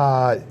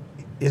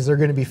 Is there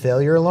going to be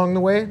failure along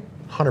the way?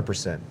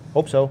 100%.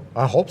 Hope so.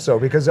 I hope so,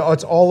 because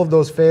it's all of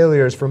those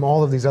failures from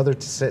all of these other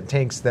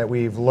tanks that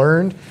we've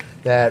learned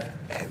that,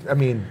 I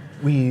mean,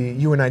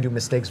 you and I do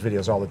mistakes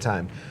videos all the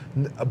time.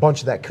 A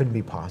bunch of that couldn't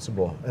be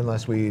possible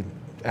unless we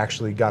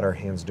actually got our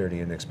hands dirty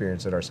and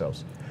experienced it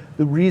ourselves.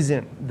 The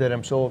reason that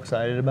I'm so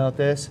excited about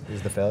this,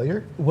 Is the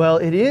failure? well,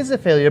 it is a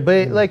failure,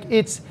 but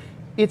it's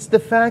the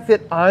fact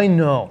that I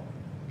know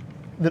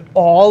that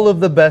all of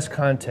the best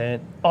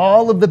content,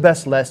 all of the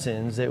best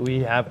lessons that we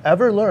have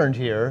ever learned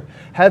here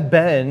have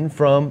been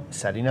from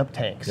setting up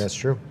tanks. That's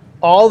true.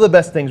 All the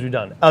best things we've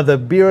done. The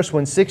BRS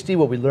 160,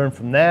 what we learned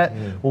from that,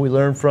 what we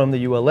learned from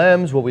the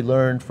ULMs, what we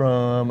learned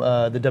from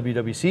the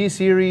WWC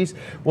series,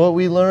 what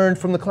we learned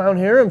from the Clown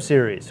Harem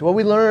series, what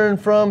we learned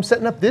from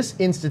setting up this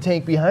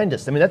Insta-Tank behind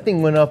us. I mean, that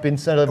thing went up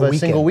inside of a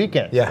single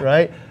weekend, Yeah.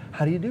 right?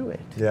 How do you do it?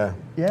 Yeah.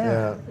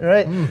 Yeah.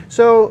 Right.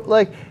 So,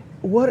 like,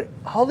 what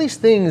all these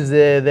things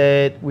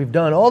that we've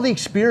done, all the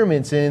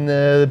experiments in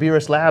the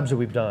BRS labs that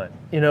we've done,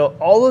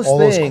 all those All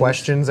things. those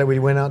questions that we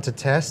went out to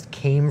test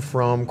came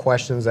from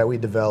questions that we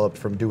developed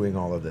from doing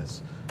all of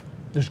this.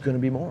 There's going to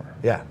be more.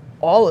 Yeah.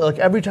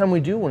 Every time we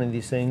do one of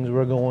these things,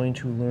 we're going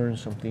to learn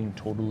something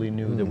totally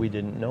new that we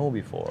didn't know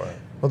before.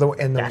 Well,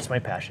 That's my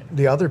passion.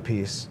 The other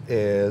piece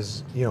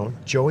is,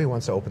 Joey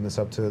wants to open this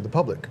up to the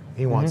public.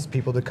 He wants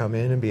people to come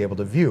in and be able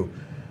to view.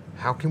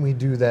 How can we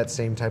do that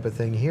same type of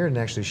thing here and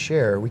actually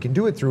share? We can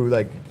do it through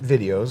like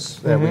videos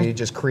that we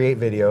just create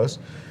videos.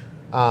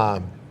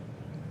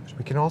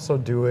 We can also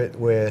do it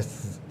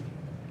with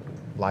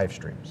live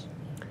streams.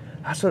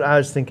 That's what I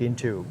was thinking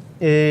too,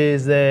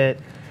 is that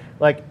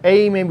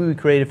maybe we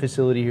create a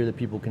facility here that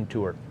people can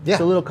tour. Yeah.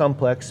 It's a little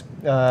complex,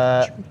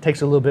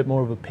 takes a little bit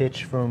more of a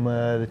pitch from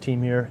the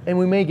team here, and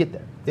we may get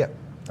there. Yeah.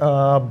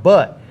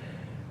 But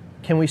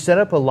can we set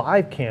up a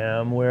live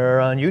cam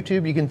where on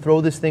YouTube you can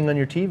throw this thing on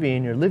your TV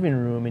in your living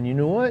room, and you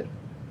know what?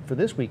 For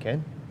this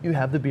weekend, you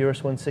have the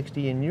BRS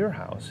 160 in your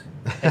house,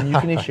 and you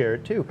can share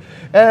it too.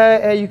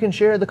 You can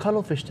share the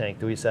cuttlefish tank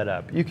that we set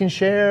up. You can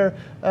share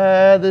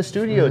the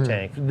studio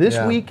tank. This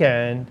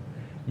weekend,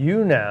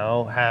 you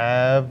now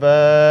have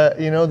the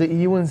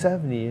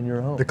E170 in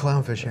your home. The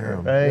Clownfish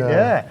Harem. Right?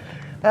 Yeah.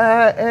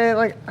 And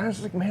I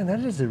was like, man,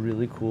 that is a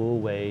really cool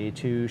way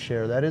to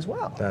share that as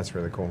well. That's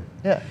really cool.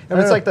 Yeah. And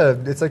it's like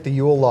the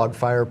Yule log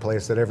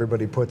fireplace that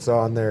everybody puts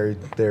on their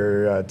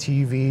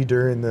TV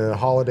during the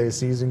holiday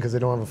season because they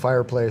don't have a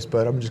fireplace.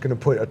 But I'm just going to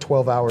put a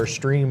 12-hour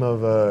stream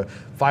of a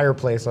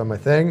fireplace on my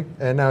thing,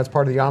 and now it's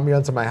part of the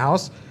ambiance of my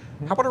house.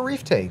 How about a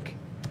reef tank?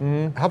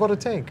 How about a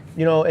tank?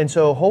 And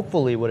so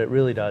hopefully what it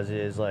really does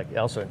is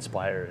also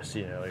inspires,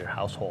 your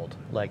household.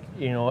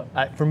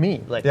 For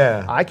me,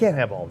 I can't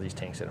have all these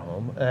tanks at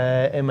home.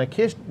 And my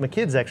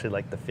kids actually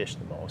like to fish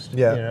the most,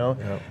 Yeah.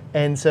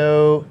 And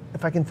so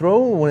if I can throw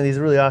one of these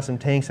really awesome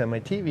tanks on my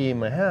TV in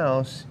my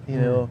house,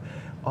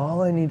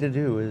 all I need to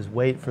do is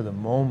wait for the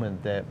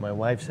moment that my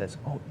wife says,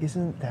 "Oh,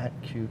 isn't that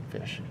cute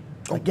fish?"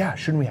 Yeah,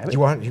 shouldn't we have it?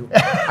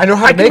 I know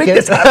how to make it.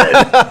 This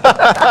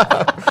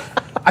happen.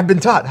 I've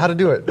been taught how to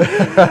do it.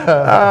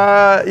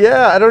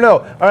 I don't know.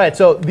 All right,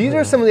 so these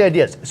are some of the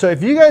ideas. So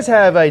if you guys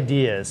have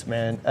ideas,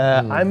 man,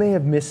 I may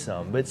have missed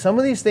some, but some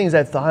of these things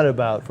I've thought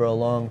about for a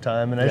long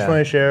time, and I just want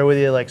to share with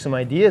you some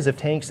ideas of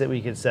tanks that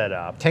we could set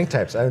up. Tank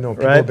types. I know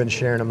people have been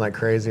sharing them like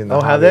crazy in the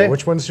hobby. Have they?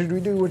 Which ones should we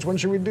do? Which one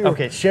should we do?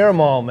 Okay, share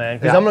them all, man,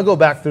 because I'm going to go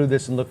back through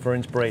this and look for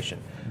inspiration.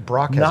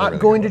 Brock has a Not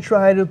really going good to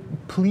try to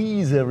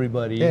please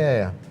everybody.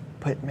 Yeah.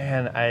 But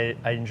man, I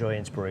enjoy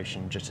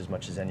inspiration just as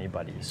much as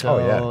anybody. So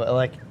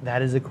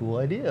that is a cool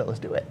idea. Let's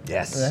do it.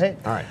 Yes. Right?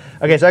 All right.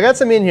 Okay, so I got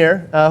some in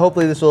here.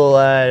 Hopefully this will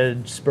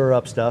spur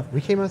up stuff. We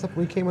came with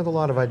a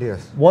lot of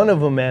ideas. One of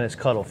them, man, is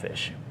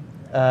cuttlefish.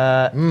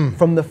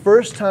 From the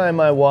first time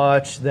I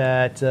watched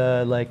that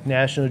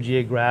National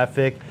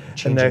Geographic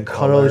changing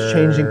color is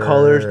changing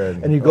colors,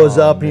 and he goes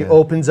up and he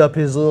opens up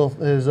his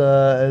his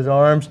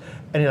arms,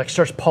 and he like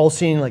starts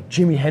pulsing like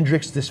Jimi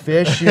Hendrix, this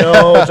fish, you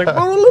know, it's like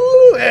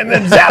and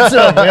then zaps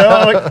him, you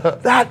know,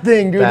 like that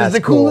thing, dude, is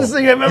the coolest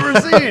thing I've ever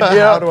seen. You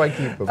know? How do I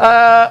keep him?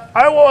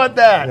 I want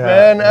that,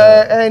 man.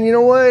 Yeah. And you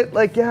know what?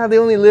 Like, yeah, they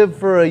only live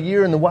for a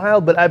year in the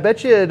wild, but I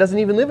bet you it doesn't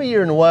even live a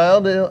year in the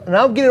wild, and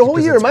I'll get a whole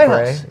year in my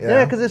house.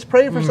 Yeah, because it's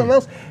prey for something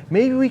else.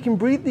 Maybe we can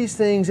breed these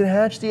things and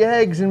hatch the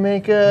eggs and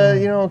make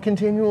a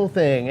continual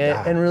thing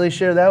and really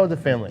share that with the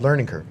family.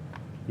 Learning curve.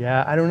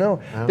 Yeah, I don't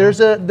know. There's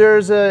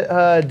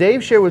a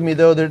Dave shared with me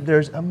though.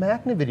 There's a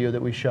Macna video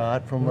that we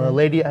shot from a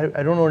lady. I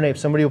don't know her name.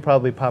 Somebody will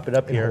probably pop it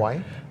up in here.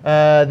 Hawaii.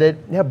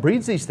 That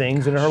breeds these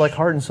things, and her like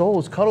heart and soul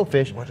is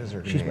cuttlefish. What is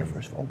her She's name? my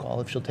first phone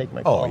call if she'll take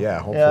my call. Oh yeah,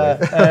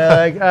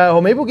 hopefully.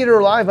 Well, maybe we'll get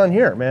her live on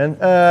here, man.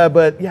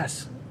 But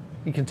yes,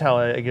 you can tell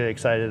I get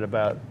excited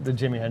about the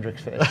Jimi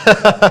Hendrix fish.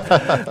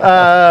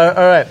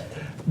 All right.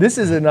 This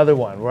is another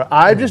one where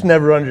I've just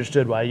never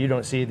understood why you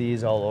don't see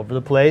these all over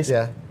the place.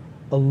 Yeah.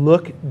 A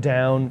look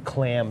down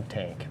clam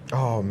tank.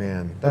 Oh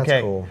man, that's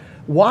cool.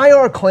 Why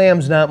are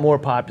clams not more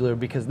popular?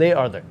 Because they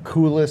are the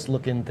coolest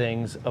looking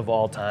things of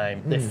all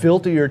time. They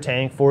filter your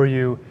tank for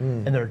you,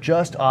 and they're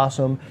just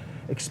awesome.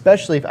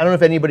 Especially if, I don't know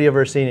if anybody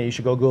ever seen it, you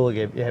should go Google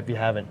it if you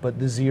haven't, but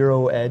the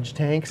zero edge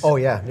tanks. Oh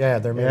yeah,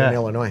 they're made in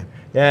Illinois.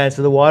 Yeah, and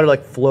so the water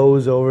like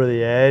flows over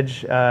the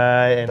edge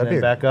and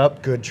then back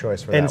up. Good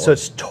choice for that. And so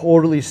it's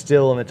totally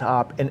still on the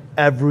top, and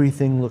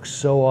everything looks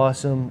so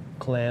awesome.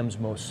 Clams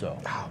most so.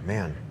 Oh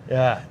man.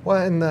 Yeah.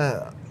 Well, and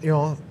a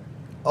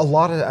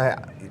lot of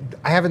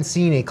I haven't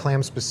seen a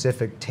clam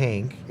specific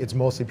tank. It's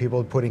mostly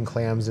people putting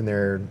clams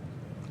in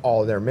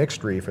all their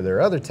mixed for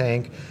their other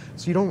tank.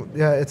 So you don't.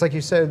 It's like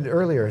you said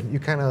earlier. You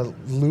kind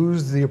of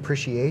lose the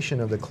appreciation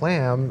of the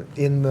clam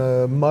in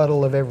the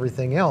muddle of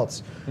everything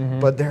else.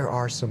 But there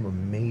are some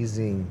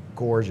amazing,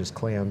 gorgeous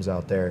clams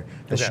out there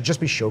that should just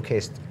be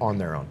showcased on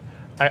their own.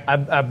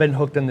 I've been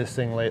hooked on this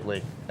thing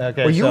lately.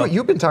 Okay, well,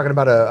 you've been talking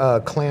about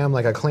a clam,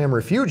 like a clam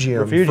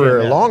refugium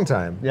for a long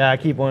time. Yeah, I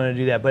keep wanting to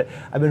do that, but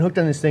I've been hooked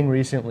on this thing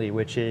recently,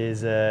 which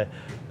is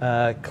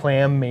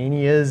Clam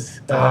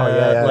Mania's,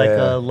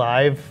 a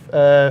live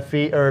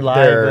feed or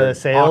live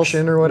sales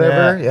auction or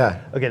whatever. Yeah.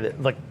 Okay,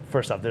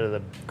 first off, they're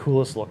the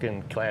coolest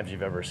looking clams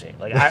you've ever seen.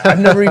 Like I've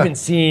never even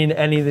seen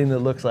anything that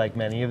looks like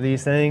many of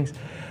these things.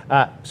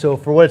 So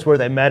for what it's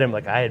worth, I met him.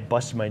 Like I had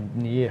busted my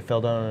knee, I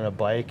fell down on a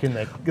bike, and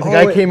the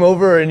guy came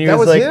over and he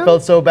was like,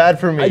 felt so bad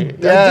for me. I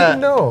didn't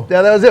know.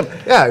 Yeah, that was him.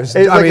 Yeah,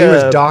 he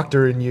was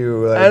doctoring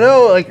you. Like, I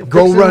know, like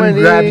go run,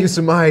 grab you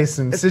some ice,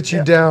 and sit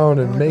you down,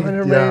 and make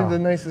the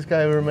nicest guy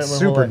I ever met in my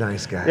whole life. Super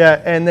nice guy.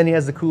 Yeah, and then he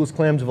has the coolest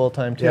clams of all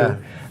time too. Yeah.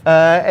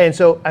 And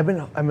so I've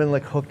been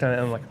like hooked on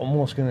it. I'm like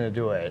almost gonna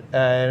do it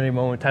at any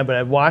moment in time. But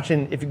I'm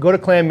watching. If you go to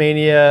Clam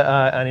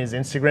Mania on his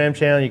Instagram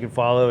channel, you can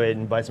follow it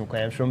and buy some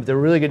clams from him. They're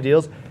really good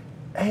deals.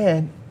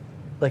 And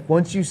like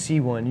once you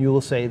see one, you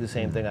will say the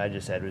same thing I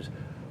just said, was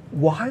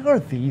why are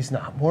these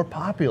not more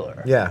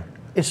popular? Yeah.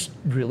 It's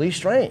really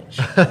strange.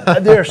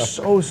 They're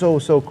so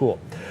cool.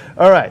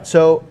 All right,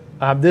 so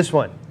this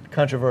one,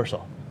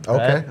 controversial.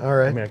 Okay, all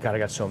right. I mean, God, I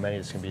got so many,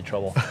 this is gonna be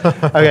trouble.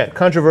 Okay,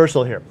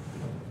 controversial here.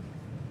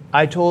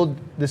 I told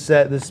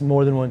this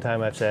more than one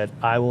time, I've said,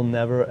 I will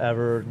never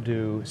ever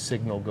do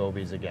signal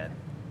gobies again.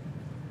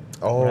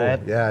 Oh,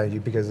 yeah,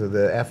 because of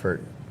the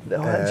effort.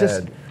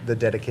 Just the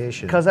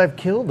dedication. Because I've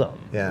killed them.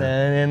 Yeah.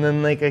 And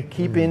then like I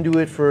keep into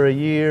it for a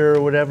year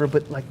or whatever.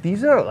 But like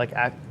these are like,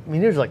 I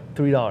mean, there's like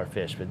 $3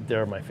 fish, but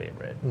they're my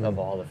favorite of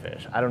all the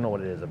fish. I don't know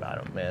what it is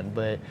about them, man.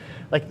 But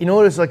like, you know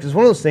what, it's like, it's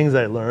one of those things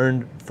that I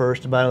learned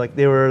first about it. Like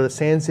they were the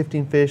sand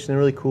sifting fish and they're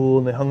really cool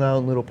and they hung out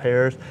in little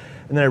pairs.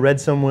 And then I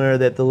read somewhere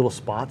that the little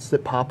spots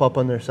that pop up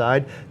on their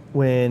side,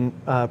 when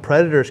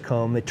predators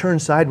come, they turn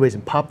sideways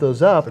and pop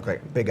those up. Look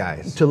like big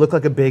eyes. To look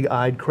like a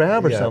big-eyed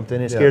crab or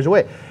something. It scares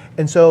away.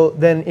 And so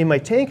then in my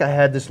tank, I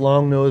had this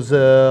long-nosed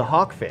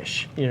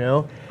hawkfish, you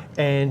know,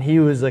 and he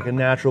was like a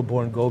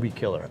natural-born goby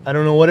killer. I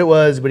don't know what it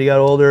was, but he got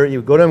older. You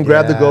would go to him,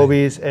 grab the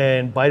gobies,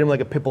 and bite him like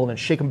a pit bull, and then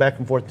shake him back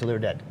and forth until they were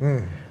dead.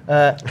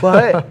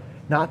 But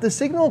not the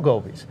signal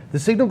gobies. The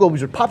signal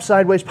gobies would pop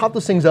sideways, pop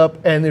those things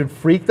up, and they would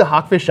freak the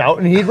hawkfish out,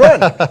 and he'd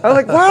run. I was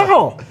like,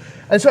 wow.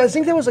 And so I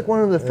think that was like one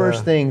of the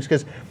first things,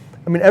 because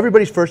I mean,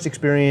 everybody's first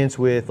experience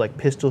with like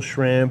pistol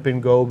shrimp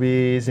and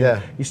gobies,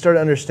 and you start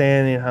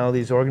understanding how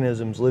these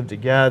organisms live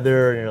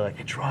together, and you're like,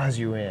 it draws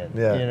you in.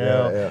 You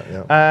know?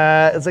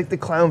 It's like the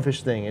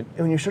clownfish thing. And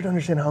when you start to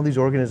understand how these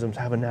organisms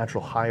have a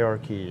natural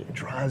hierarchy, it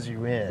draws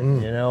you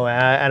in. You know,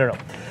 I don't know.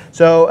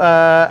 So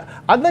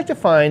I'd like to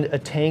find a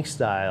tank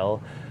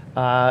style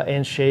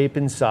and shape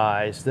and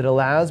size that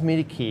allows me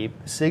to keep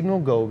signal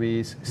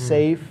gobies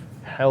safe,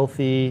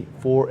 healthy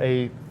for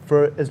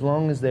as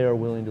long as they are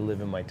willing to live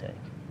in my tank.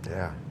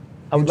 Yeah.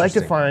 I would like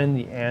to find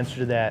the answer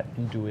to that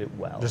and do it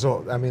well.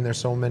 There's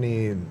so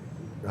many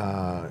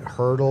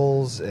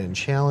hurdles and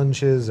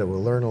challenges that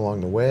we'll learn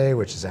along the way,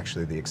 which is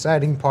actually the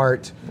exciting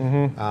part.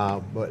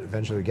 But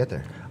eventually we get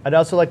there. I'd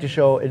also like to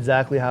show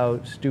exactly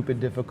how stupid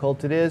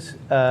difficult it is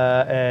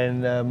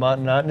and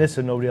monotonous,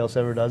 so nobody else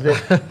ever does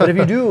it. But if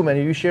you do, man,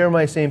 if you share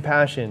my same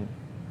passion,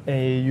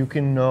 you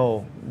can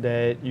know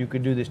that you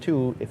could do this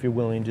too if you're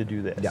willing to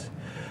do this. Yeah.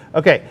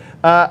 Okay,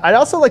 I'd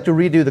also like to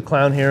redo the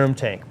Clown Harem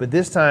tank, but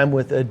this time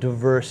with a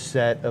diverse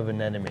set of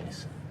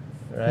anemones,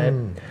 right?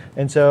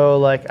 And so,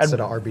 like, Instead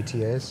of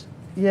RBTAs?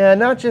 yeah,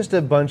 not just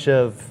a bunch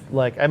of,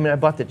 like, I mean, I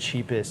bought the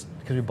cheapest,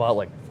 because we bought,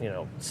 like,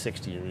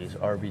 60 of these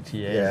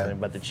RBTAs, Yeah. and I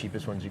bought the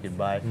cheapest ones you could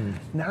buy.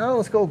 Now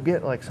let's go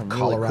get, like, some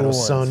Colorado really cool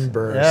ones.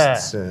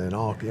 sunbursts Yeah. and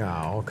all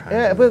kinds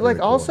Yeah, of but, really like,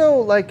 cool also,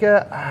 like,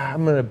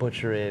 I'm going to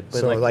butcher it,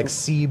 but, so like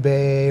sea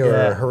bay or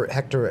Yeah.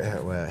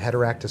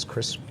 Heteractis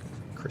crispins.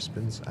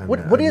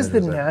 What is the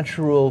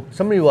natural,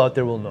 somebody out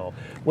there will know,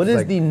 what is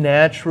Like- the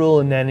natural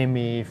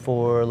anemone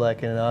for,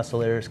 like, an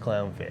Ocellaris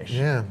clownfish?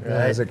 Yeah,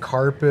 right? is it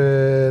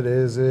carpet?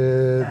 Is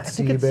it I sea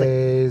think it's like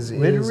bays?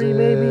 Glittery, Is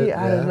maybe? it-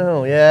 I don't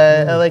know.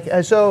 Yeah,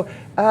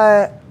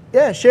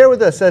 yeah, share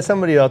with us.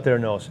 Somebody out there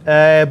knows.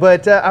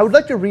 But I would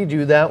like to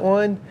redo that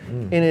one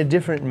in a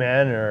different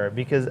manner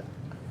because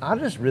I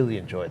just really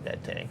enjoyed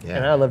that tank. Yeah.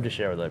 And I love to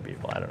share with other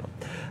people. I don't know.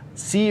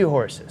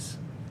 Seahorses,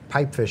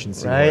 Pipefish and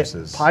right?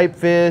 seahorses.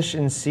 Pipefish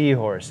and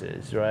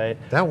seahorses, right?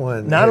 That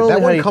one, Not only that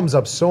how one you- comes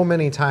up so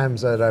many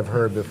times that I've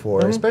heard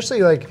before,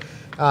 especially like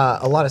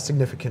a lot of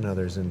significant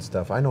others and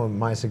stuff. I know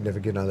my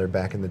significant other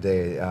back in the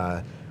day.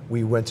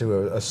 We went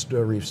to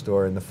a reef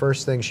store, and the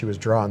first thing she was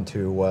drawn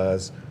to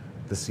was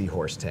the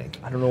seahorse tank.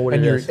 I don't know what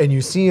and it you're, is. And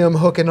you see them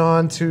hooking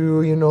on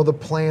to the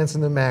plants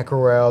and the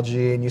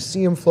macroalgae, and you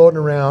see them floating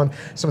around.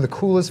 Some of the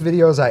coolest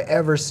videos I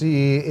ever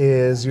see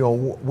is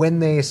when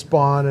they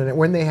spawn and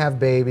when they have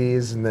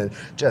babies, and then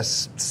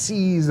just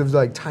seas of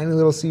like tiny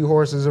little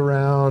seahorses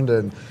around,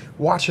 and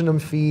watching them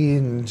feed,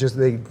 and just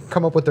they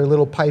come up with their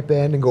little pipe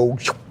end and go,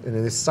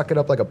 and they suck it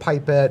up like a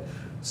pipette.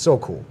 So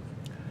cool.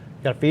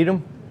 Got to feed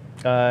them.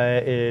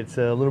 It's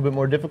a little bit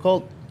more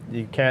difficult.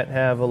 You can't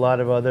have a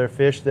lot of other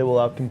fish that will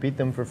outcompete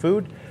them for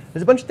food.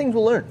 There's a bunch of things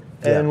we'll learn,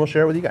 and Yeah. we'll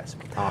share it with you guys.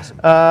 Awesome.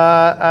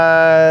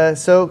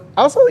 So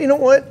also, you know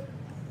what?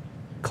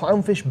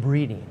 Clownfish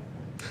breeding.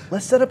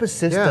 Let's set up a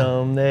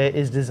system that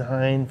is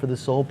designed for the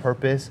sole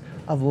purpose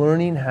of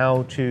learning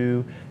how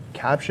to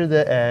capture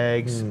the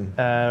eggs,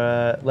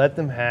 let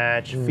them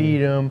hatch,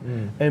 feed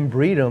them, and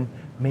breed them.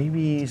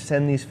 Maybe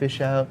send these fish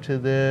out to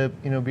the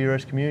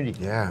BRS community.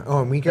 Yeah.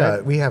 Oh, and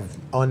we have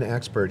an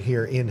expert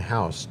here in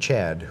house,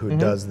 Chad, who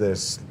does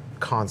this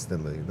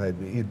constantly.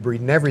 Like he's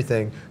breeding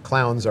everything.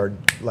 Clowns are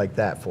like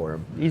that for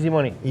him. Easy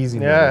money. Easy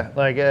Yeah,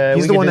 money. like He's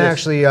we the could one do that this.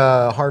 actually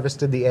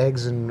harvested the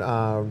eggs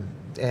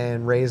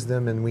and raised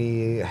them, and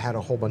we had a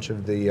whole bunch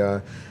of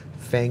the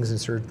fangs and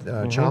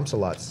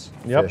chomsalots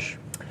Yep. fish.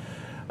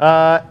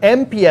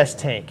 MPS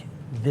tank.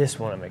 This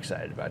one I'm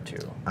excited about too.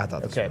 I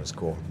thought this Okay. one was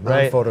cool.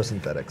 Right.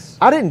 Non-photosynthetics.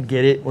 I didn't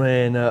get it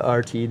when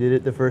RT did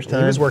it the first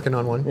time. He was working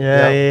on one.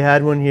 Yeah, he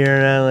had one here,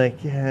 and I'm like,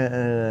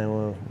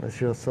 well, it's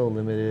just so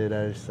limited.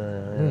 I just I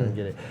don't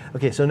get it.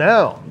 Okay, so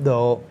now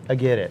though I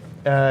get it,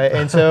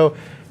 and so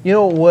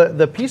what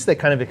the piece that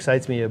kind of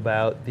excites me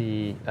about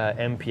the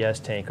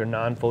MPS tank or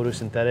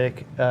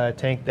non-photosynthetic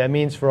tank. That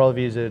means for all of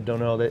you that don't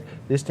know that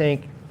this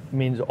tank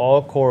means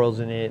all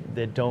corals in it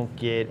that don't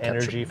get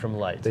energy from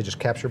light. They just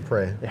capture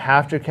prey. They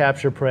have to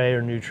capture prey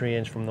or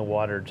nutrients from the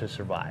water to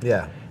survive.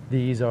 Yeah.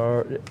 These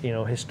are,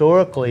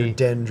 historically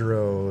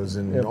Dendros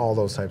and all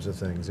those types of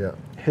things. Yeah.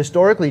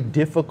 historically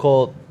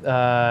difficult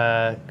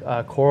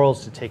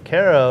corals to take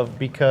care of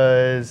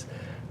because,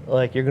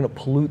 like, you're going to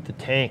pollute the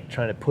tank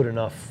trying to put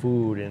enough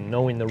food and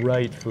knowing the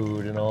right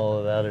food and all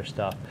of the other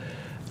stuff.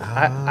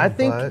 I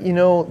think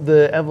but-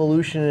 the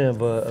evolution of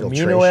amino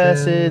Filtration.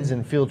 acids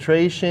and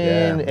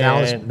filtration Now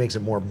this and makes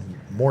it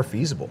more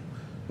feasible.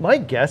 my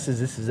guess is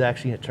this is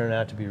actually going to turn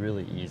out to be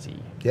really easy.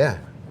 Yeah.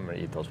 I'm gonna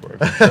eat those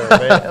words. Sure,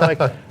 right?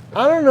 Like,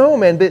 I don't know,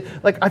 man. But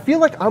like, I feel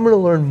like I'm gonna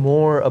learn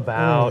more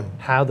about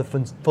how the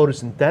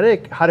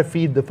how to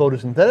feed the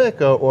photosynthetic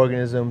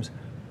organisms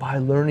by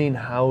learning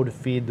how to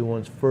feed the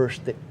ones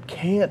first that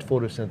can't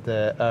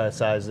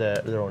photosynthesize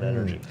their own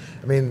energy.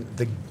 I mean,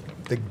 the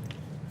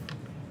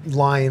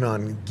line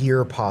on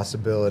gear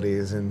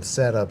possibilities and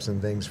setups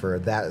and things for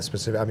that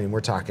specific. I mean,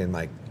 we're talking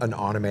like an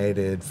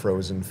automated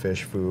frozen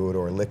fish food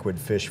or liquid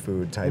fish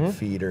food type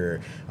feeder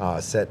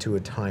set to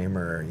a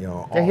timer. He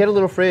had a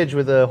little fridge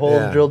with a hole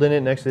Yeah. drilled in it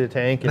next to the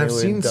tank. And it I've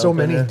would seen dump so in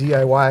many there.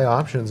 DIY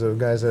options of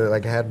guys that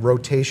like had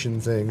rotation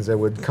things that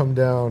would come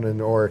down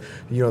or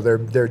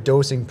their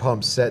dosing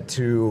pumps set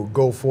to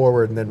go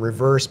forward and then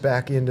reverse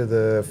back into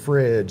the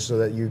fridge so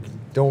that you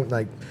don't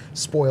like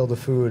spoil the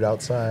food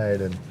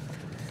outside. And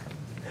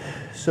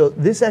So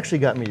this actually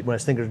got me, when I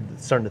was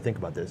starting to think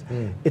about this,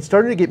 it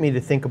started to get me to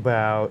think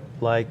about,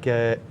 like,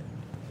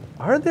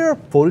 are there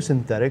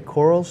photosynthetic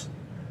corals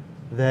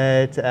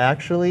that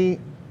actually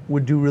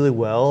would do really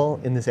well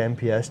in this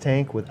MPS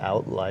tank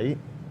without light?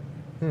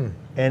 And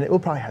it will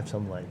probably have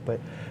some light.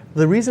 But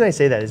the reason I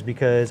say that is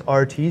because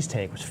RT's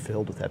tank was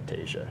filled with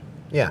Aptasia.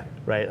 Yeah.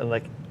 right? And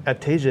like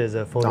Aptasia is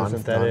a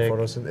photosynthetic.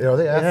 Are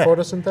they Yeah.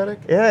 photosynthetic?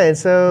 Yeah, and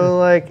so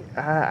like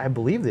I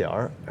believe they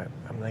are.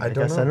 I'm like, I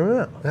guess I don't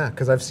know. Yeah,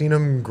 because I've seen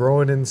them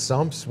growing in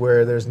sumps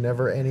where there's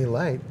never any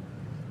light.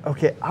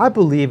 Okay, I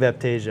believe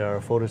Aptasia are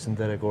a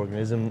photosynthetic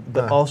organism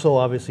that also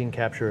obviously can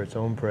capture its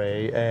own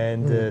prey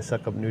and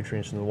suck up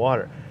nutrients from the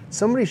water.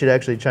 Somebody should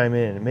actually chime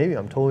in. Maybe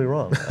I'm totally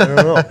wrong. I don't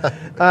know.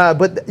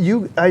 But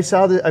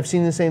I've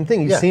seen the same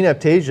thing. You've seen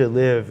Aptasia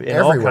live in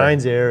all Everywhere.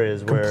 kinds of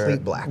areas where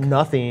Complete black.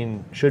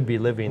 nothing should be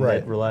living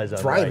that relies on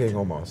Thriving light.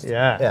 almost.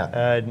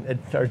 Yeah.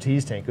 Our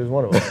tease tank was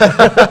one of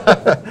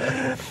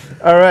them.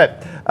 All right.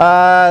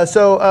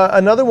 So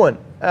another one.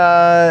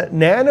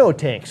 Nano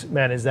tanks,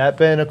 man, has that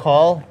been a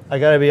call? I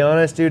gotta be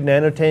honest, dude.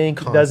 Nano tank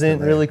doesn't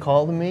Constantly. really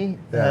call to me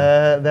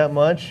that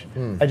much.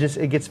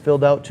 It gets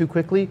filled out too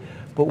quickly.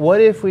 But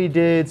what if we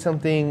did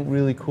something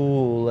really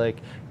cool, like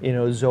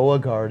Zoa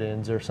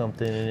Gardens or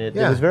something, and it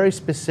was very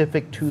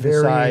specific to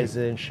the size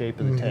and shape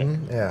of the tank?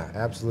 Yeah,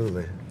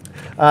 absolutely.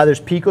 There's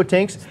Pico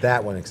tanks.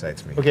 That one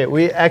excites me. Okay,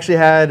 we actually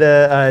had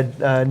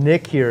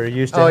Nick here.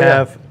 Used to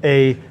have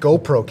a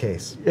GoPro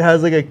case. It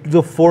has like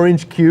the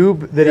 4-inch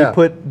cube that he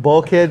put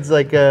bulkheads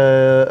like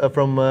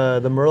from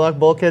the Murloc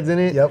bulkheads in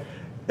it. Yep.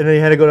 And then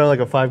he had to go down like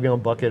a 5-gallon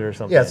bucket or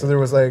something. Yeah, so it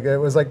was like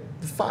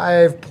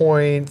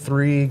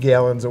 5.3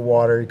 gallons of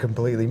water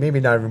completely.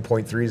 Maybe not even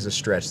 0.3 is a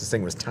stretch. This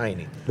thing was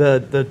tiny.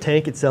 The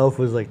tank itself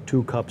was like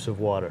 2 cups of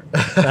water,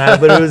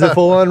 but it was a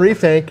full-on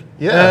reef tank.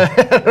 Yeah,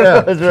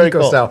 it was very Pico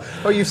cool. style.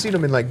 Oh, you've seen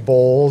them in like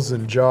bowls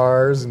and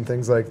jars and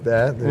things like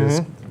that.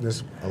 There's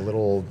a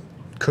little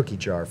cookie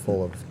jar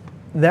full of.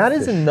 That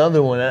is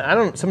another one.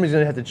 Somebody's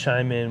gonna have to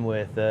chime in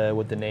with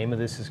what the name of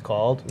this is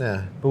called.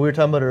 Yeah. But we were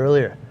talking about it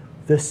earlier.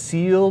 The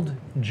sealed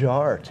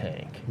jar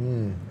tank,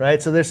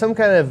 right? So there's some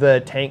kind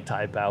of tank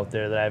type out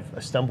there that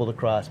I've stumbled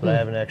across, but I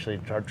haven't actually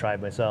tried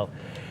myself.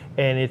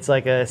 And it's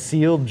like a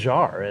sealed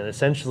jar, and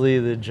essentially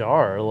the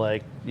jar,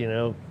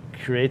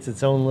 creates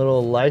its own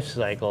little life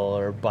cycle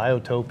or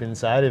biotope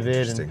inside of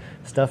it, and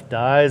stuff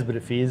dies, but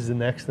it feeds the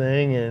next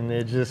thing, and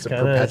it just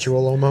kind of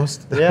perpetual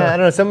almost. Yeah, I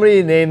don't know.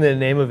 Somebody named the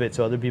name of it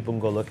so other people can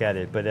go look at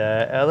it. But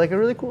I like a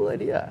really cool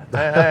idea.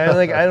 I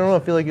don't know. I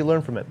feel like you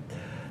learn from it.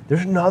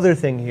 There's another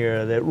thing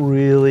here that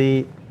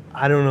really,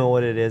 I don't know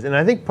what it is, and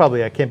I think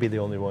probably I can't be the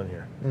only one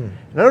here. And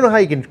I don't know how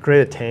you can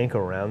create a tank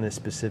around this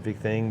specific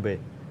thing, but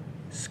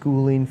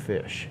schooling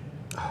fish.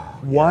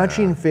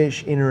 Watching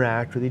fish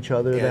interact with each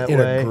other that in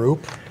way. a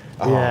group.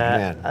 Oh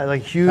man,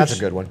 like huge. That's a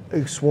good one.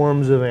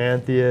 Swarms of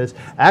anthias.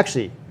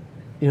 Actually,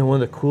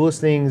 one of the coolest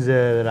things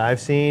that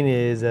I've seen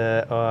is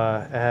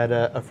I had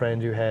a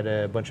friend who had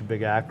a bunch of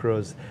big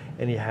acros,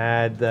 and he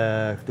had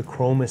the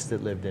chromis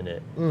that lived in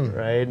it,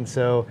 right? And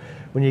so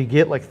when you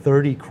get like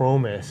 30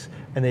 chromis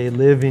and they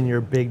live in your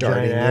big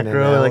Darting giant in and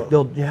acro, like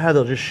out.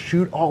 they'll just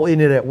shoot all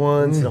in it at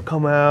once. They'll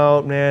come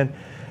out, man,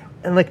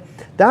 and like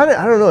that.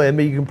 I don't know. I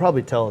mean, you can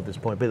probably tell at this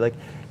point, but like.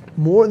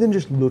 More than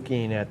just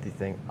looking at the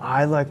thing,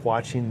 I like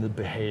watching the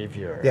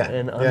behavior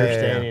and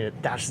understanding it.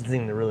 That's the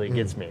thing that really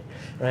gets me,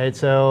 right?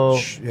 So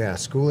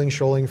schooling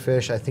shoaling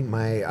fish. I think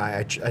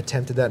I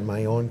attempted that in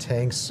my own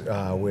tanks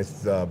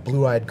with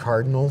blue-eyed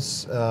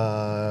cardinals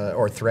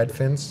or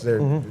threadfins.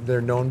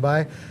 They're known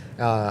by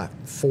 4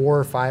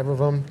 or 5 of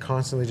them.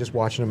 Constantly just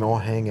watching them all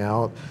hang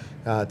out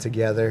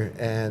together.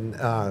 And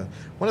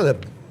one of the,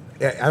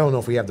 I don't know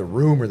if we have the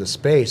room or the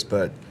space,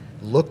 but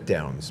look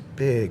downs,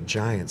 big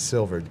giant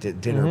silver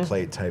dinner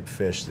plate type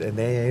fish, and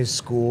they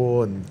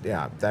school, and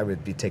that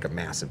would take a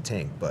massive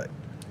tank, but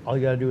all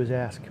you gotta do is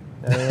ask.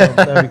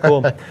 That'd be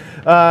cool.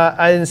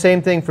 And the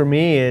same thing for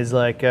me is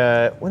like,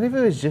 what if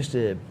it was just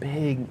a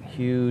big,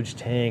 huge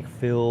tank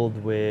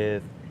filled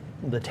with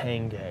the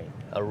Tang gang,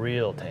 a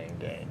real Tang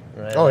gang,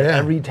 right? Oh, yeah.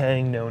 Every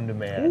Tang known to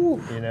man,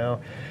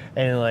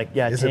 And like,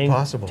 Is it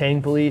possible?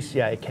 Tang police,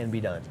 it can be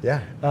done.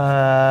 Yeah.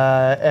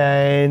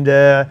 And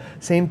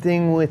same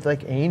thing with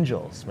like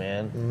angels,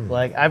 man.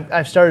 Like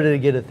I've started to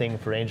get a thing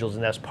for angels,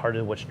 and that's part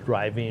of what's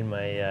driving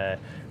my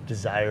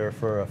desire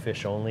for a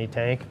fish-only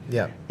tank.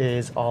 Yeah.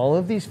 Is all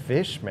of these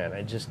fish, man,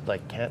 I just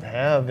like can't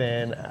have,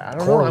 and I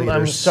don't know.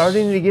 I'm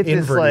starting to get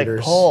this like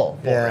pull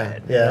for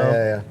it.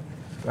 Yeah.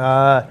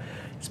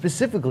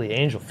 Specifically,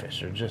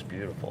 angelfish are just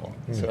beautiful.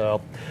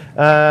 So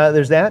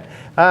there's that.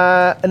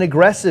 An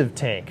aggressive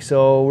tank.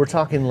 So we're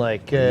talking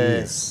like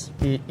eels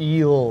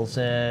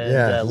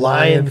and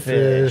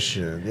lionfish.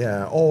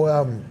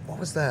 What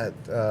was that?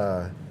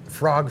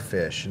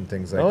 Frogfish and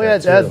things like that. Oh yeah,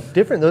 that's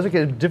different. Those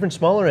are different,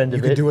 smaller end of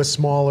it. You could do a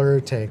smaller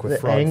tank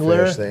with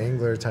frogfish, the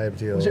angler type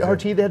deal. Was it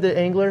RT that had the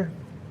angler?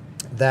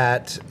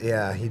 That,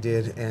 he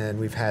did, and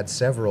we've had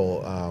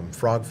several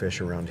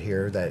frogfish around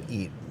here that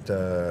eat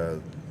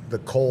the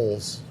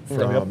coals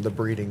from the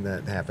breeding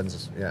that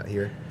happens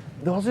here.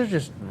 Those are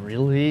just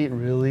really,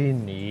 really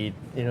neat,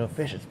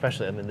 fish,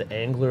 especially. I mean, the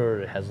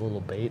angler has a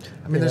little bait,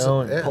 and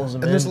pulls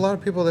them in. There's a lot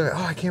of people that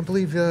I can't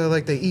believe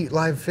like they eat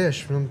live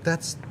fish.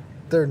 That's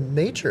their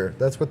nature.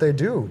 That's what they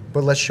do.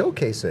 But let's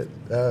showcase it.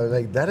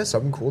 Like that is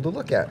something cool to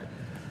look at.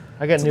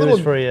 I got It's a news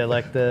little- for you.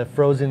 Like the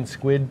frozen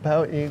squid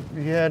pouch you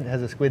had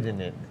has a squid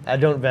in it. I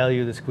don't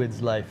value the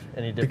squid's life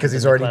any different Because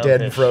he's than the already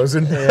dead and clownfish.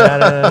 frozen? Yeah, I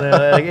don't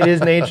know. Like, it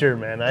is nature,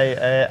 man.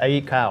 I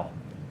eat cow.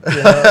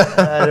 You know,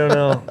 I don't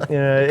know. You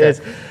know,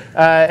 it's.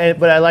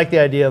 But I like the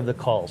idea of the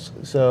culls.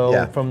 So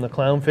Yeah. from the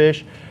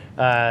clownfish.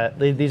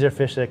 These are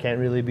fish that can't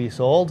really be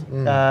sold,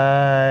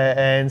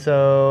 and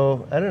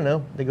so I don't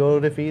know. They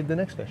go to feed the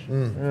next fish.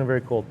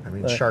 Very cool. I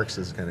mean, sharks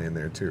is kind of in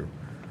there too.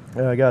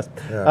 I guess.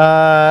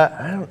 Yeah.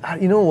 I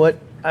don't. You know what?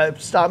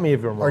 Stop me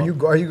if you're wrong.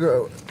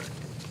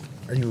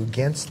 Are you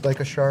against like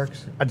a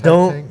shark's? I type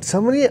don't. thing?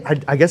 Somebody.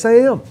 I guess I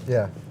am.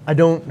 Yeah. I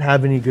don't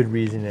have any good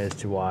reason as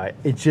to why.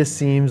 It just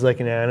seems like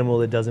an animal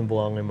that doesn't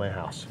belong in my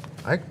house.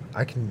 I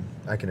can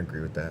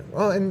agree with that.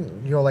 Well,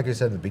 and you know, like I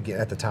said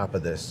at the top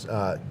of this,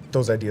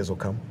 those ideas will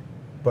come,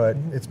 but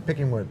it's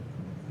picking what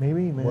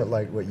Maybe, man.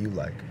 what you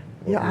like.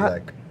 What Yeah, you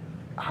like.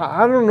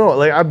 I don't know.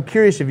 Like, I'm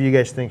curious if you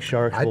guys think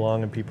sharks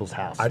belong in people's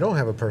house. I don't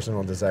have a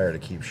personal desire to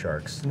keep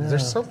sharks. No.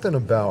 There's something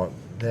about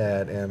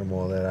that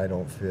animal that I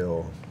don't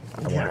feel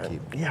I want to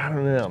keep. Yeah, I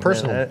don't know.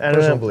 Personal, man. I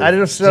personal don't know. belief. I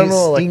just don't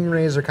know. Like,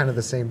 Stingrays are kind of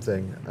the same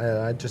thing.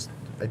 I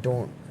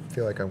don't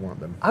feel like I want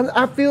them.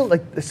 I feel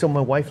like so.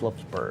 My wife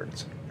loves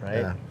birds, right?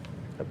 Yeah.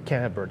 I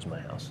can't have birds in my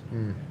house.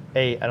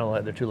 I don't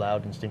like. They're too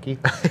loud and stinky.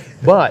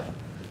 But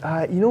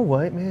you know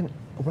what, man?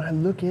 When I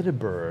look at a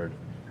bird,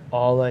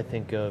 all I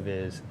think of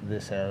is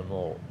this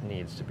animal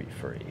needs to be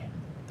free,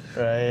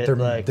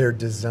 right? They're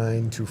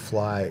designed to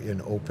fly in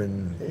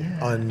open,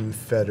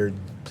 unfettered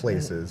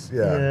places.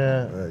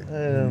 Yeah. I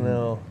don't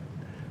know.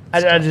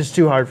 It's just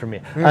too hard for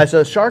me.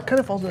 So shark kind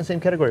of falls in the same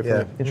category for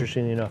me,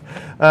 interestingly enough.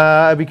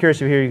 I'd be curious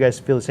to hear you guys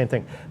feel the same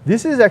thing.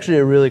 This is actually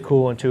a really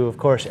cool one too. Of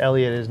course,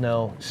 Elliot has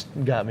now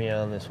got me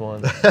on this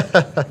one.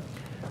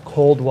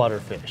 Cold water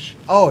fish.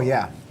 Oh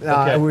yeah.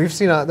 Okay. We've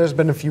seen. There's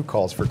been a few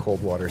calls for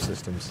cold water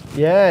systems.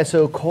 Yeah,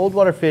 so cold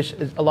water fish,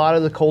 a lot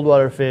of the cold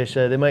water fish,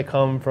 they might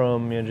come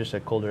from just a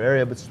colder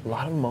area, but a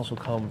lot of them also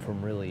come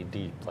from really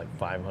deep, like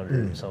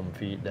 500 some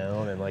feet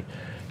down, and like,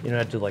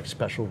 have to like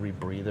special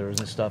rebreathers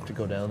and stuff to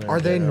go down there. Are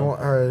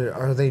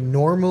they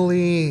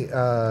normally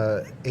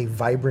a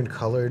vibrant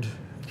colored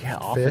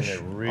often fish?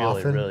 they're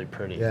really, really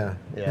pretty. Yeah.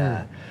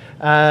 Yeah.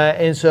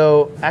 And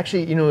so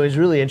actually, it was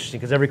really interesting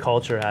because every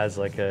culture has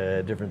like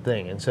a different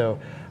thing. And so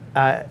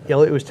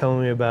Elliot was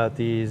telling me about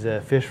these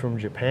fish from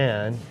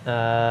Japan.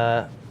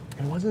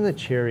 It wasn't the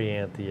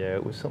cherryanthia,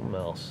 it was something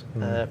else.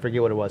 I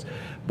forget what it was.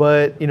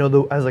 But, I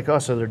was like, oh,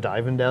 so they're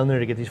diving down there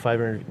to get these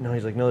 500. No,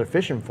 he's like, no, they're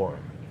fishing for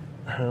them.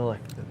 And I'm like,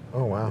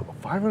 oh, wow.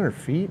 500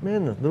 feet,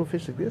 man? There's little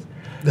fish like this?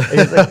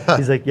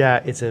 He's like,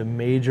 yeah, it's a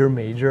major,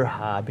 major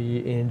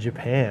hobby in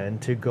Japan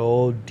to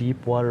go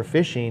deep water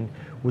fishing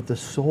with the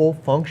sole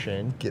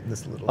function Getting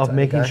this little of tiny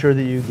making guy. sure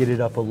that you get it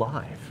up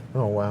alive.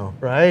 Oh wow!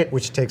 Right?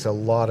 Which takes a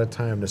lot of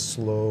time to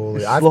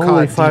slowly.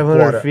 Slowly,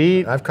 500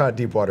 feet. I've caught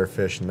deep water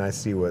fish, and I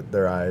see what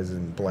their eyes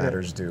and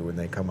bladders do when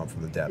they come up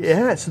from the depths.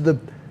 Yeah. So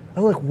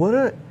I'm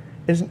like,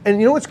 and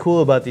you know what's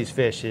cool about these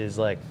fish is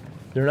like,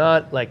 they're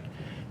not like,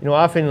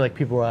 often like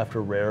people are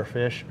after rare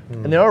fish,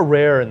 and they are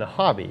rare in the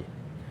hobby.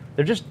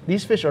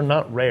 These fish are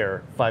not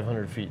rare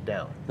 500 feet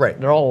down. Right.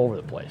 They're all over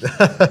the place.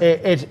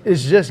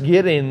 It's just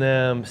getting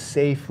them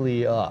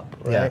safely up,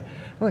 right? Yeah.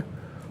 I'm like,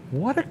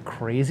 what a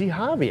crazy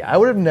hobby. I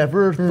would have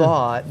never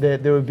thought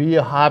that there would be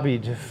a hobby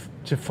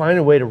to find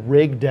a way to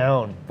rig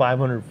down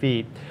 500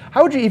 feet.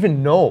 How would you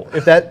even know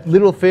if that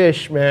little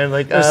fish, man,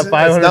 like 500 feet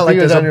It's not like was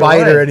there's on a your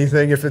bite line? or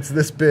anything if it's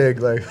this big.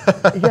 Like.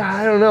 Yeah,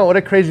 I don't know. What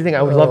a crazy thing.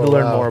 I would love to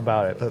learn wow. more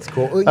about it. That's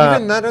cool.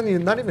 Even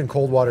not even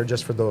cold water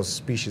just for those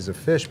species of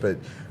fish, but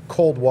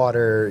cold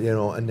water,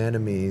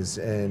 anemones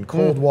and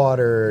cold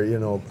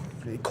water,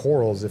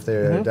 corals if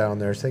they're down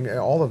there.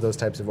 All of those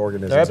types of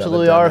organisms. There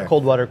absolutely that live are down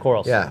cold water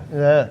corals. Yeah.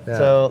 Yeah.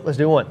 So let's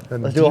do one.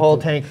 And Let's do a whole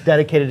deep- tank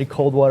dedicated to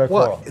cold water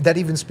Well, coral. that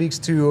even speaks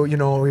to,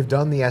 we've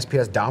done the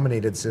SPS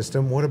dominated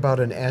system. What about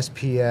an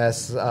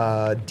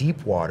SPS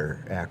deep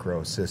water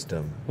acro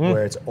system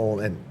where it's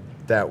all, and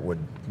that would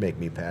make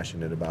me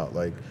passionate about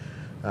like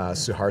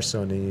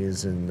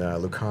Suharsonis and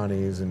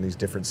Lucanis and these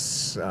different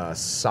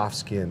soft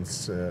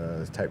skins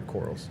type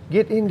corals.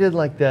 Get into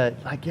like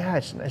that, like, yeah,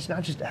 it's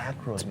not just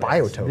acro. It's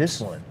biotopes. This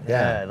one.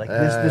 Yeah. Like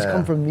this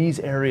come from these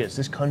areas,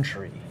 this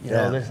country. You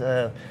know, this,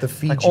 The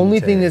Fiji like only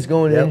thing tank. that's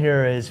going Yep. in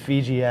here is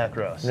Fiji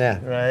acros. Yeah.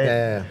 Right?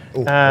 Yeah. Ooh,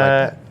 I like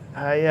that.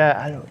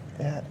 Yeah, I don't.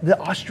 Yeah. The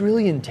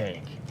Australian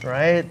tank,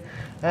 right?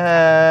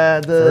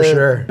 The For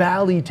sure.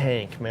 Bali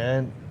tank,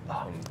 man.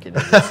 Oh, I'm getting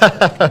into this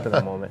for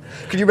the moment.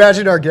 Could you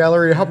imagine our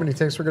gallery? How many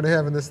tanks we're going to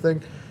have in this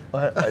thing?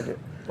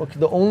 Okay,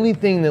 the only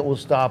thing that will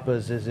stop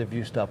us is if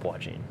you stop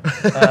watching.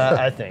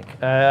 I think.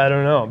 I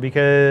don't know,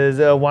 because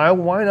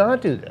why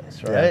not do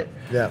this, right?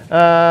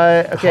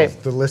 Yeah. Okay.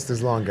 Oh, the list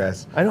is long,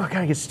 guys. I know.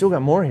 I still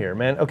got more here,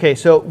 man. Okay,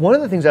 so one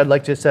of the things I'd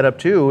like to set up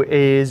too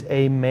is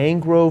a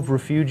mangrove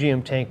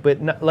refugium tank, but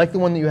not like the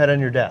one that you had on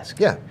your desk.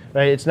 Yeah.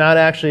 Right. It's not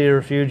actually a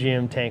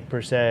refugium tank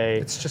per se.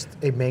 It's just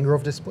a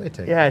mangrove display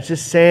tank. Yeah, it's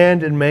just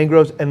sand and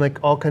mangroves and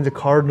like all kinds of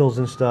cardinals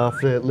and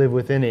stuff that live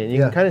within it. You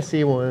Yeah. can kind of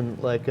see one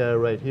like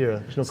right here.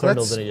 There's no So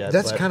cardinals that's it yet.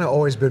 That's but- kind of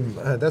always been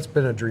that's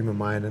been a dream of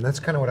mine, and that's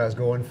kind of what I was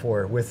going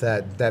for with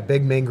that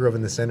big mangrove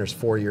in the center is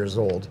 4 years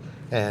old,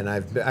 and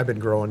I've been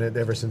growing it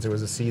ever since it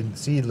was a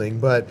seedling.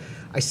 But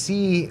I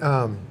see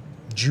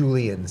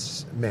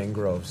Julien's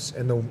mangroves,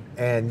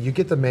 and you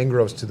get the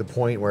mangroves to the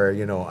point where,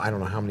 you know, I don't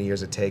know how many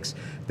years it takes.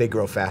 They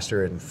grow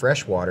faster in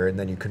fresh water, and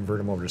then you convert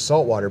them over to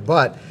salt water.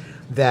 But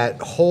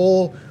that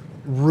whole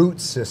root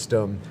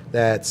system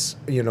that's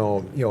you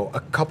know a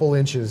couple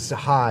inches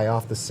high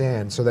off the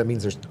sand, so that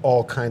means there's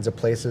all kinds of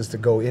places to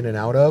go in and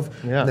out of,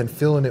 Yeah. and then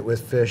filling it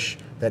with fish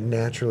that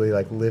naturally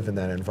like live in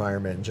that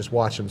environment and just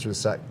watch them through the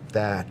side.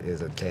 That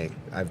is a tank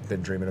I've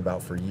been dreaming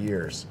about for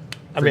years.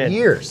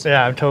 Years.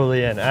 Yeah, I'm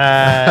totally in.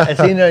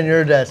 Seeing it on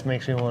your desk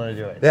makes me want to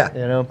do it. Yeah.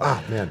 You know?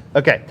 Oh, man.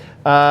 Okay.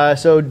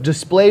 So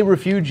display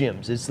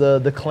refugiums. It's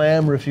the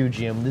clam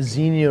refugium, the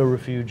xenia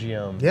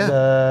refugium. Yeah.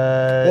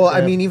 Well,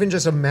 I mean, even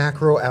just a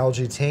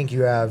macroalgae tank,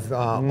 you have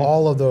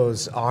all of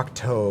those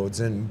octodes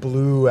and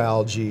blue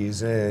algae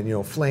and, you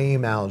know,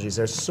 flame algae.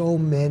 There's so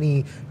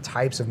many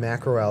types of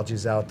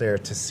macroalgae out there.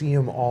 To see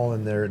them all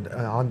in their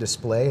on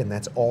display, and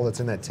that's all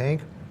that's in that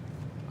tank.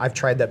 I've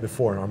tried that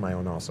before on my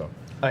own also.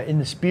 In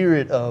the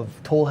spirit of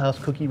Toll House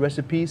cookie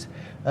recipes,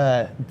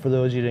 for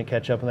those of you who didn't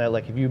catch up on that,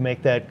 like if you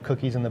make that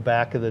cookies in the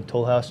back of the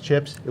Toll House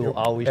chips, it will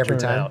always Every turn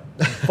time.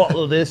 out.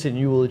 Follow this and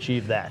you will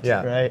achieve that.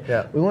 Yeah, Right?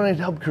 yeah. We want to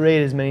help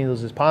create as many of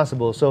those as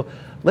possible. So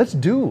let's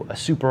do a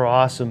super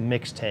awesome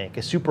mixed tank,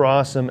 a super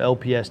awesome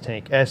LPS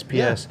tank,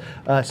 SPS,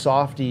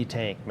 softy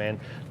tank,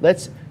 man.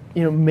 Let's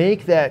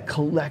make that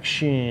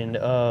collection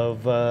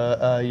of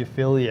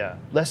Euphilia.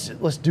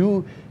 Let's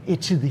do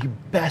it to the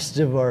best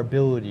of our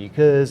ability,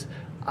 because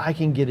I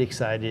can get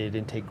excited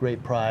and take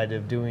great pride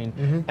of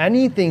doing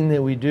anything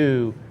that we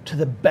do to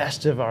the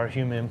best of our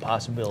human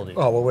possibility.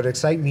 Oh, what would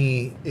excite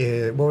me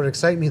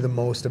the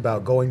most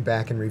about going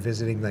back and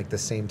revisiting like the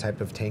same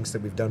type of tanks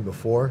that we've done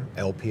before,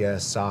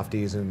 LPS,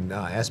 softies, and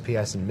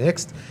SPS and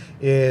mixed,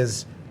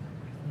 is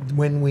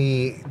when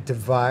we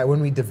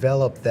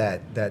develop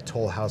that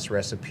Toll House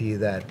recipe.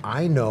 That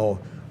I know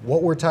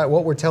what we're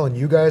telling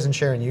you guys and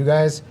sharing you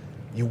guys,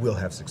 you will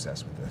have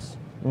success with this.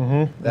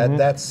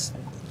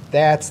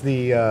 That's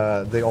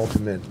the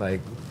ultimate like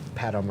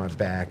pat on my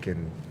back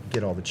and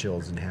get all the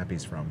chills and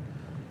happies from.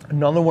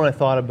 Another one I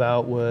thought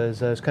about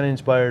was I was kind of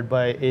inspired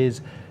by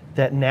is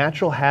that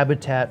natural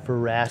habitat for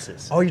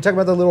wrasses. Oh, you're talking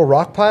about the little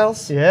rock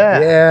piles? Yeah.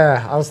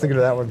 Yeah, I was thinking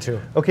of that one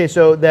too. Okay,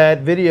 so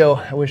that video,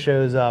 I wish it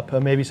was up.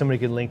 Maybe somebody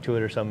could link to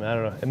it or something. I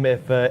don't know.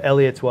 If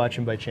Elliot's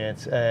watching by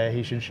chance,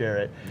 he should share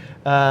it.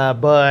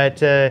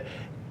 But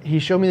he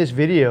showed me this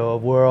video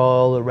of where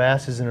all the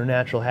wrasses in their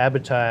natural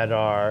habitat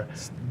are.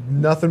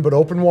 Nothing but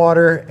open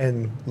water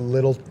and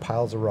little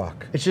piles of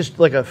rock. It's just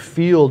like a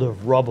field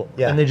of rubble,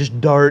 Yeah. and they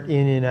just dart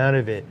in and out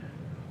of it.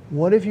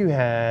 What if you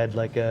had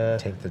like a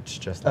Tank that's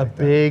just a like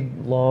that. big,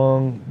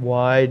 long,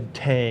 wide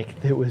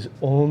tank that was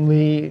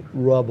only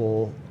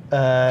rubble,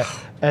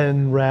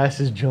 and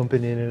wrasses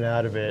jumping in and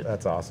out of it?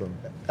 That's awesome.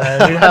 We'd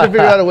have to figure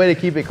out a way to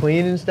keep it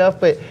clean and stuff,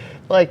 but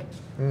like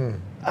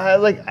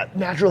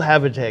natural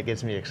habitat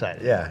gets me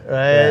excited. Yeah,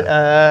 Right.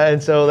 yeah.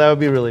 And so that would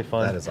be really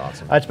fun. That is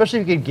awesome. Especially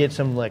if you could get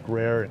some like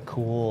rare and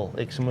cool,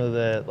 like some of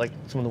the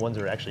ones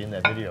that are actually in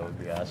that video would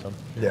be awesome.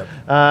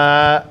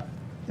 Yep.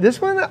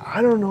 This one,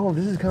 I don't know.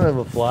 This is kind of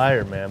a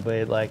flyer, man,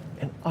 but like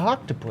an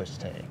octopus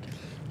tank.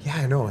 Yeah,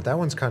 I know. That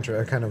one's kind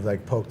of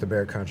like poke the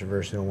bear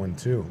controversial one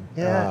too.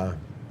 Yeah.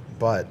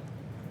 But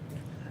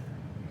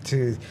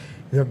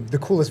the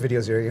coolest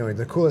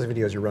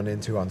videos you run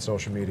into on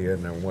social media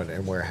and what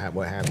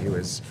have you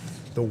is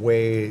the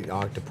way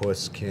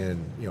octopus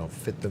can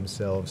fit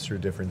themselves through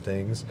different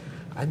things.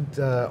 I'd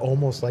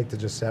almost like to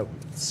just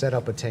set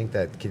up a tank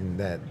that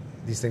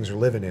these things are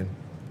living in,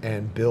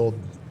 and build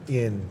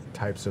in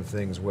types of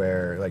things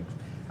where like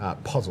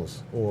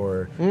puzzles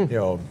or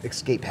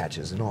escape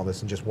hatches and all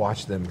this, and just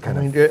watch them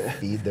kind of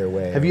feed their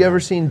way. Have you ever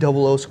seen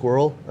Double O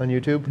Squirrel on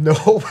YouTube? No.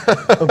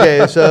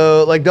 Okay,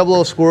 so like Double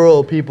O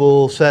Squirrel,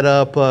 people set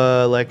up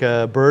like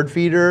a bird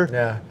feeder,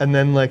 Yeah. and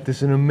then like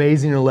this an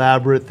amazing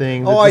elaborate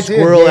thing that Oh, the I did.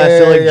 squirrel has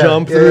to Yeah, like yeah,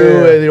 jump yeah,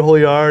 through yeah. the whole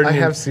yard. I and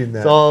have seen that.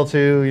 It's all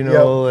to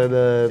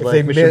the If like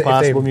they Mission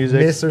Impossible if they music.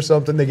 miss or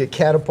something, they get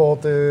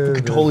catapulted.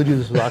 Could totally do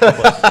this with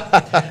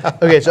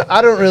octopus. Okay, so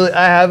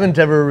I haven't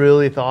ever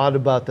really thought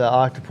about the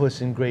octopus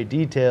in great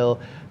detail.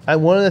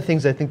 One of the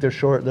things I think their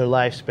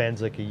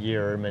lifespan's like a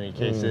year in many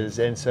cases,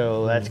 and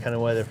so that's kind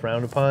of why they're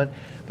frowned upon.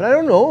 But I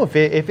don't know if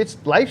its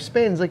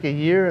lifespan's like a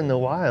year in the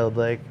wild,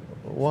 like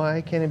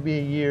why can't it be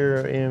a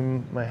year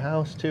in my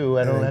house too?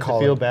 I don't then have to call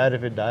feel it- bad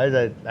if it dies.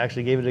 I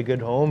actually gave it a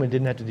good home and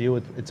didn't have to deal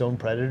with its own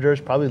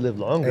predators. Probably lived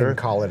longer. And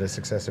call it a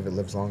success if it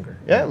lives longer.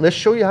 Yeah, let's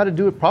show you how to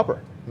do it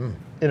proper.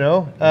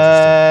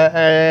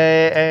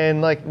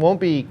 And like won't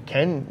be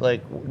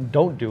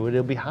don't do it.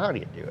 It'll be how do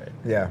you do it?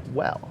 Yeah.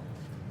 Well,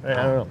 I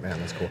don't know. Man,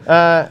 that's cool.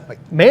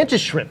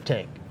 Mantis shrimp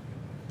tank.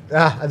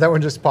 That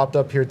one just popped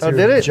up here too. Oh,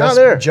 did it? Just,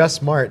 there. Just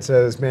Smart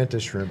says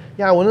mantis shrimp.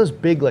 Yeah, one of those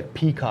big like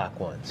peacock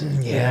ones.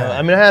 Yeah.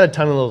 I mean, I had a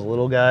ton of those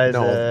little guys.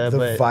 No, the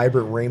but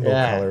vibrant rainbow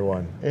yeah. color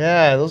one.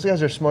 Yeah, those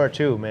guys are smart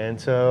too, man.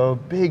 So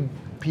big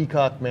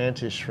peacock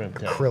mantis shrimp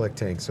tank. Acrylic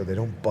tank so they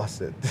don't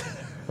bust it.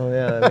 Oh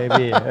yeah, that may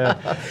be. Yeah.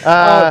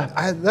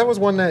 That was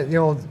one that,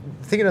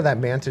 thinking of that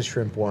mantis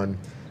shrimp one,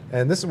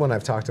 and this is one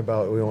I've talked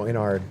about in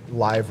our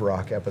live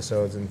rock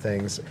episodes and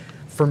things.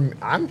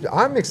 I'd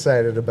be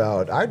excited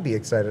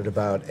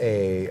about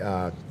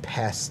a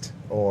pest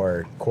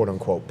or quote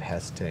unquote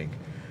pest tank.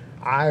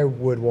 I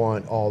would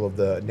want all of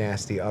the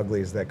nasty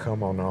uglies that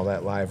come on all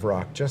that live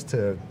rock just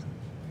to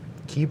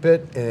keep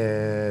it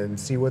and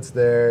see what's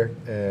there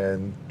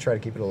and try to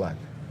keep it alive.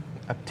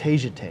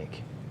 Aptasia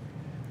tank.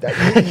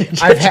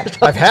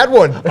 I've had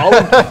one.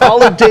 All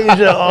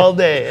Aptasia all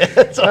day.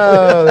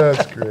 Oh,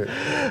 that's great.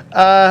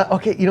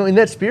 Okay, in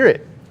that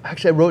spirit,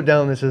 actually, I wrote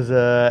down this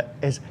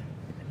as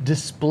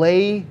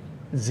display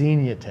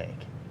Xenia tank.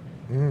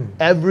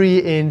 Every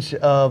inch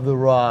of the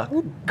rock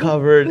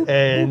covered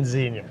in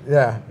Xenia.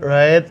 Yeah.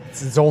 Right?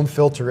 It's its own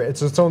filter.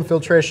 It's its own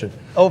filtration.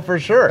 Oh, for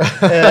sure.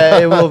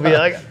 It will be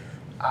like,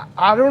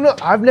 I don't know.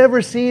 I've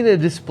never seen a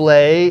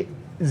display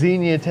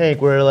Xenia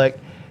tank where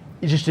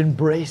you just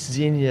embrace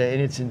Xenia in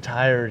its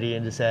entirety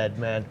and just said,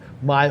 man,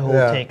 my whole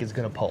tank is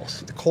going to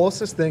pulse. The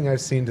closest thing I've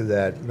seen to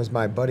that was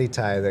my buddy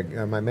Ty,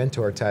 my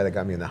mentor Ty that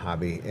got me in the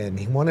hobby. And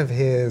one of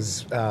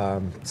his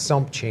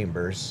sump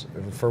chambers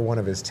for one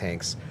of his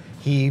tanks,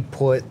 he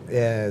put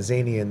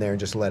Xenia in there and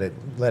just let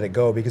it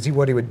go, because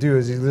what he would do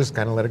is he'd just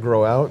kind of let it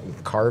grow out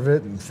and carve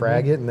it and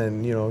frag it, and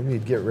then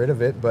you'd get rid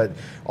of it. But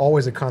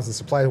always a constant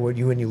supply.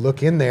 When you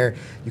look in there,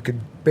 you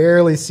could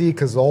barely see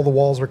because all the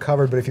walls were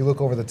covered. But if you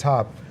look over the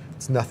top,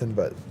 it's nothing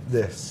but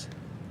this.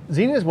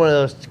 Xenia is one of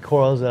those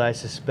corals that I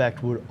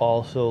suspect would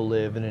also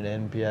live in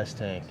an NPS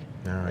tank.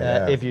 Oh,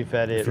 yeah. If you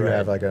fed it if you right.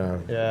 have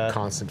a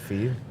constant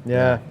feed.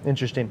 Yeah,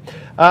 interesting.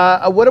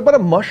 What about a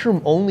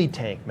mushroom-only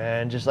tank,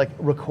 man? Just like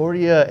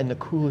Rickordia and the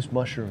coolest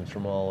mushrooms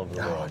from all over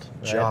the world.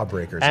 Right?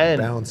 Jawbreakers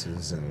and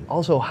bounces. And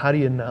also, how do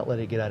you not let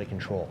it get out of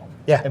control?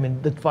 Yeah. I mean,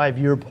 the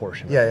 5-year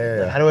portion.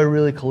 Yeah. How do I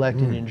really collect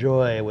and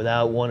enjoy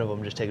without one of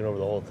them just taking over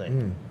the whole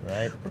thing,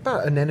 right? What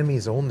about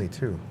anemones only,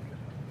 too?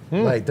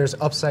 Like, there's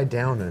upside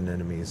down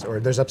anemones, or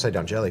there's upside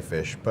down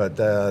jellyfish, but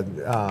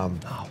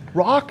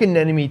rock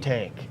anemone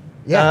tank.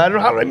 Yeah. I don't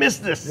know, how did I miss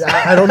this?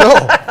 I don't know.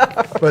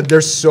 But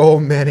there's so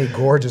many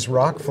gorgeous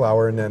rock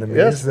flower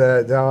anemones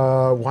that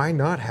why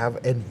not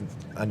have an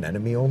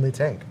anemone-only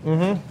tank?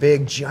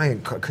 Big,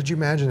 giant. Could you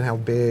imagine how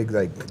big,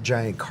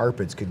 giant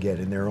carpets could get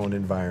in their own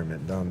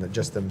environment,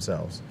 just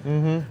themselves?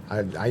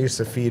 I used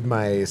to feed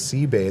my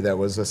sea bay that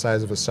was the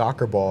size of a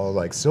soccer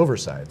ball, silver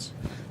sides,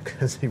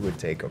 because he would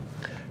take them.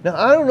 Now,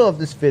 I don't know if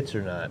this fits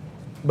or not,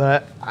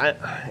 but I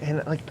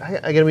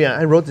gotta be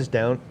honest, I wrote this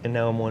down, and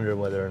now I'm wondering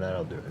whether or not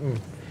I'll do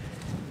it.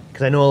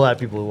 Because I know a lot of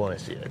people who want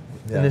to see it.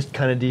 Yeah. And this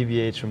kind of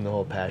deviates from the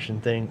whole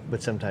passion thing,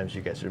 but sometimes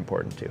you guys are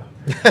important too.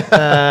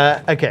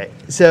 Okay,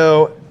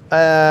 so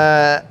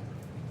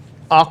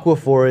Aqua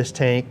Forest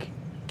tank,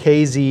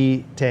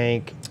 KZ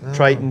tank,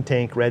 Triton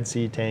tank, Red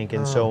Sea tank,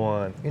 and so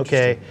on.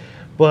 Okay,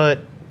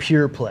 but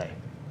pure play.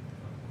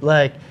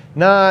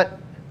 Not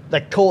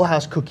like Toll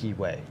House Cookie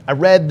way. I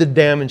read the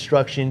damn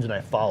instructions and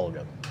I followed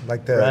them.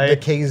 Like the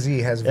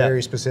KZ has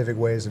very specific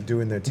ways of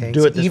doing their tanks.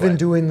 Do it this way.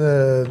 Doing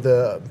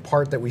the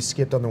part that we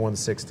skipped on the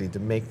 160 to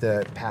make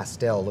the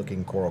pastel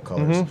looking coral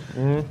colors.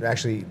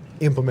 Actually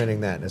implementing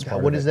that as part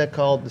of it. What is that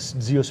called? The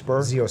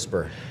Zeospur?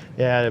 Zeospur.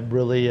 Yeah, it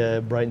really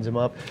brightens them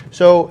up.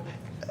 So,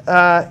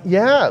 one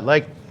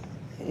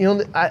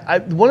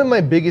of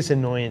my biggest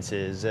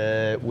annoyances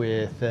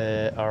with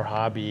our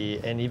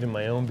hobby and even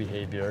my own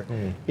behavior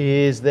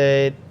is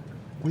that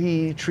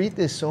we treat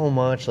this so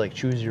much like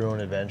choose your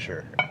own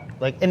adventure.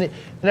 And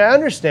I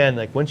understand,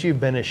 once you've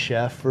been a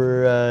chef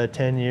for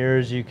 10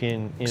 years, you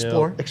can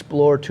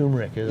explore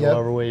turmeric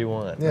however way you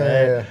want.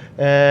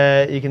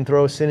 You can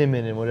throw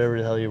cinnamon in whatever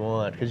the hell you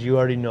want because you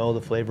already know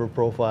the flavor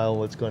profile and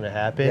what's going to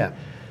happen. Yeah.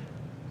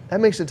 That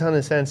makes a ton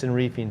of sense in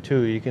reefing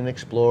too. You can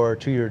explore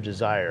to your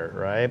desire,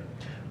 right?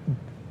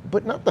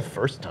 But not the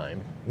first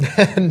time.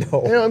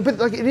 No. But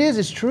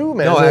it's true,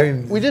 man.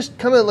 No, we just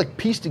kind of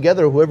piece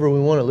together whoever we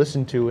want to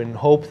listen to and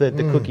hope that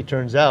the cookie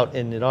turns out,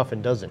 and it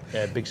often doesn't.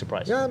 Big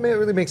surprise. Yeah, it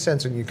really makes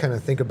sense when you kind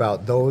of think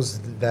about those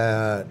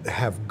that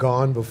have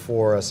gone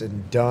before us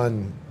and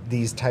done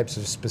these types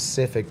of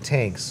specific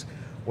tanks.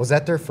 Was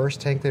that their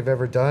first tank they've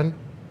ever done?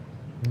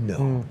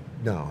 No.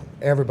 No.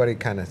 Everybody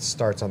kind of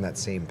starts on that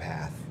same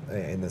path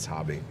in this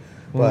hobby.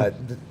 But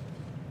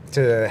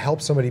to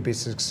help somebody be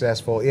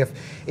successful,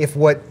 if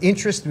what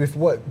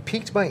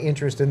piqued my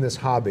interest in this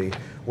hobby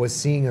was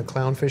seeing a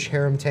clownfish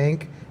harem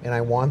tank, and I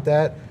want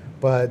that,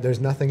 but there's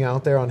nothing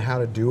out there on how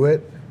to do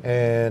it,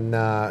 and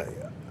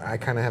I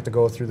kind of have to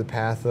go through the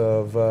path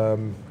of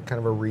kind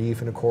of a reef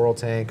and a coral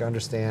tank,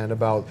 understand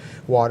about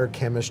water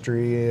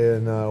chemistry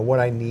and what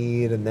I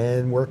need, and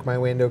then work my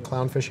way into a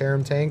clownfish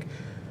harem tank.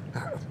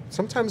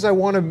 sometimes I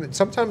want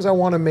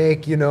to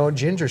make,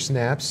 ginger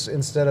snaps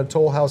instead of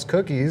Toll House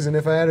cookies. And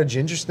if I had a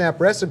ginger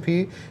snap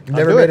recipe, you've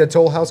never made a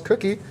Toll House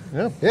cookie.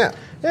 Yeah. Yeah.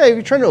 Yeah, if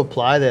you're trying to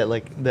apply that,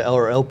 like the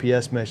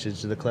LPS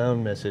message to the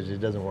clown message, it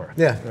doesn't work.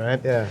 Yeah.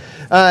 Right?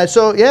 Yeah.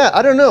 So, yeah,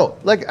 I don't know.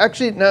 Like,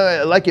 actually, no,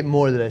 I like it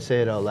more that I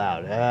say it out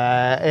loud.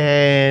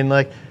 And,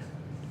 like,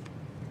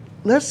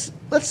 let's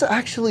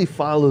actually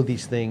follow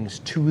these things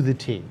to the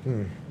T.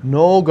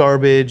 No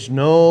garbage,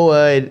 no,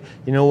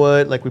 you know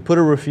what, like we put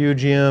a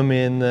refugium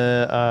in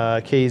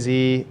the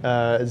KZ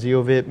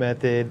Zeovit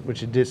method,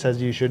 which it says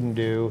you shouldn't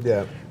do.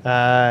 Yeah.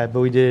 But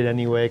we did it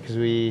anyway because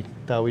we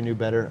thought we knew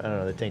better. I don't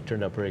know, the tank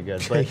turned out pretty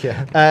good. But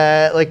Yeah.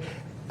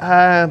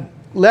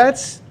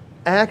 let's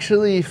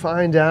actually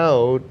find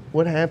out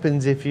what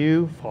happens if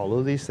you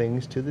follow these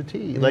things to the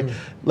T. Like,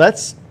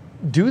 let's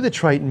do the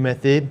Triton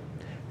method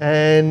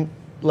and,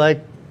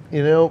 like,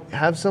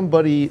 have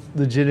somebody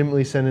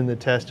legitimately send in the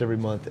test every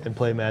month and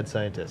play Mad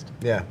Scientist.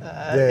 Yeah.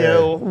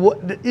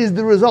 What is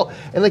the result?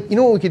 And, like,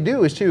 what we could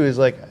do is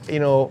like,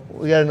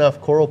 we got enough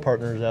choral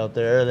partners out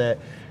there that,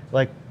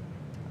 like,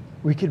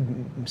 we could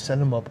send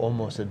them up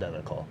almost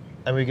identical.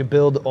 And we could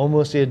build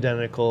almost the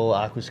identical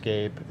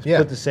aquascape. Yeah.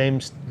 Put the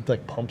same,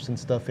 like, pumps and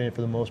stuff in it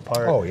for the most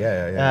part. Oh,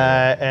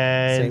 yeah.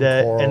 And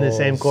Same the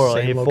same coral.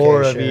 same I need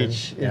 4 of location.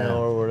 each, Yeah.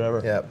 or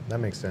whatever. Yeah, that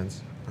makes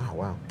sense. Oh,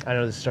 wow. I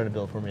know this is starting to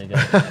build for me again.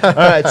 All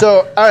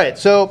right.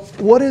 So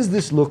what does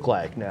this look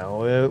like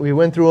now? We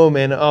went through them,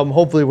 and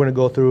hopefully we're going to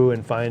go through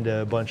and find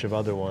a bunch of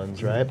other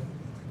ones, right?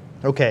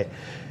 Okay.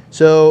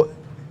 So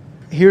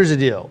here's the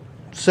deal.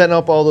 Setting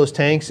up all those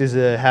tanks is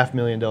a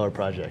 $500,000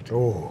 project.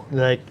 Oh.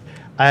 Like,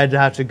 I'd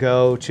have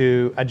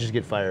to I'd just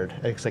get fired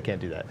because I can't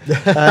do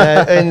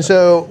that. And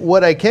so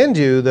what I can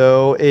do,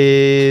 though,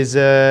 is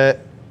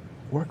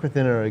work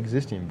within our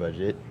existing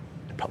budget.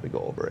 Probably go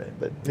over it,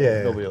 but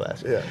nobody will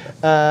ask. Yeah.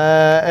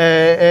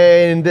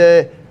 And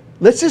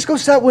let's just go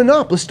set one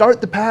up. Let's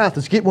start the path.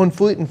 Let's get one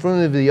foot in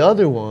front of the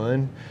other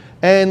one,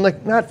 and,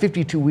 like, not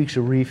 52 weeks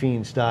of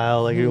reefing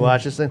style like you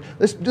watch this thing.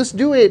 Let's just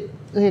do it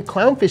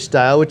clownfish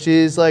style, which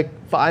is like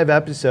 5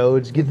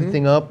 episodes. Get the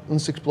thing up.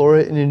 Let's explore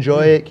it and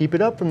enjoy it. Keep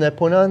it up from that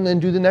point on, and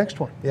then do the next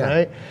one. Yeah.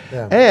 Right.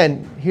 Yeah.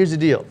 And here's the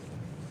deal.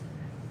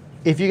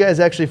 If you guys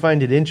actually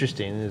find it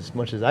interesting, as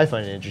much as I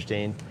find it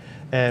interesting,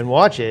 and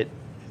watch it,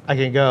 I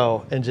can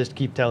go and just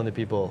keep telling the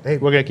people, hey,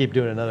 we're going to keep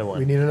doing another one.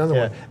 We need another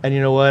one. And you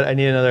know what? I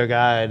need another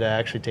guy to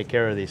actually take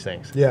care of these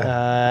things.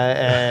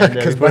 Yeah. And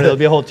there'll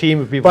be a whole team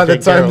of people By the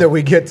take care time of that them.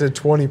 we get to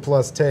 20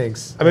 plus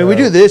tanks. I mean, we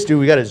do this, dude.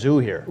 We got a zoo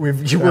here. We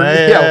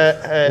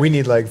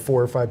need like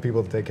 4 or 5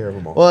 people to take care of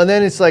them all. Well, and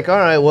then it's like, all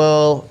right,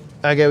 well,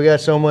 okay, we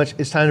got so much.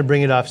 It's time to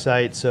bring it off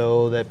site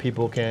so that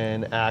people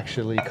can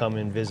actually come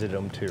and visit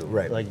them too.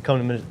 Right. Like, come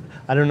to Minnesota.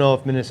 I don't know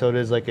if Minnesota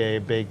is like a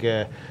big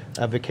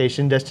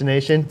vacation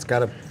destination. It's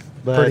got a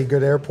pretty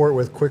good airport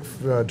with quick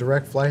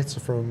direct flights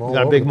from all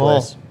got over a big the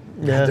mall. place.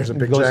 Yeah, There's a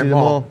big go see giant the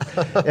mall.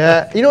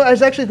 Yeah, I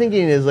was actually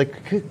thinking is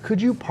like,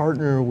 could you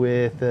partner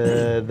with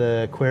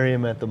the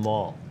aquarium at the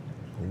mall,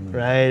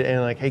 right? And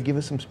like, hey, give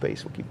us some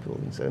space, we'll keep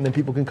building stuff, and then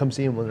people can come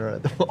see them when they're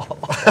at the mall.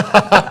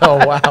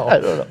 Oh, wow. I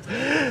don't know.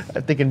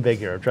 I'm thinking big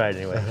here. I'm trying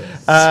anyway.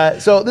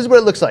 So this is what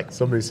it looks like.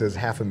 Somebody says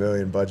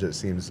 $500,000 budget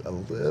seems a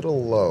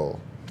little low.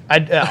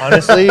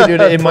 Honestly,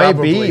 dude, it might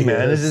be, Probably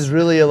man. is. This is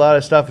really a lot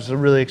of stuff. It's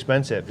really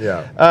expensive.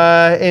 Yeah.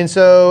 And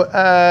so,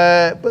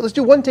 but let's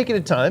do one take at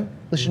a time.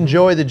 Let's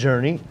enjoy the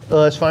journey.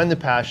 Let's find the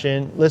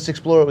passion. Let's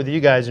explore it with you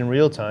guys in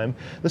real time.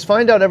 Let's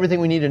find out everything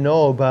we need to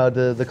know about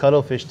the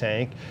cuttlefish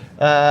tank.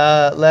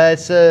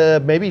 Let's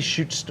maybe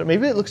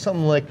maybe it looks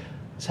something like,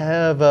 let's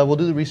have, we'll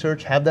do the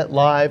research, have that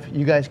live.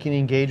 You guys can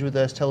engage with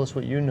us, tell us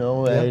what you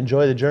know,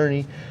 enjoy the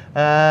journey.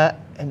 And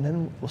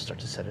then we'll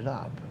start to set it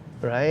up.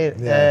 Right?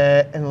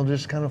 Yeah. And we'll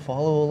just kind of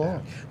follow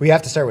along. We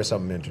have to start with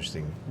something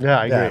interesting. Yeah,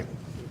 I agree.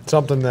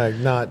 Something that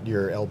not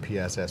your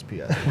LPS,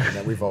 SPS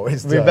that we've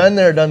always done. We've been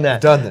there, done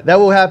that. Done that. That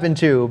will happen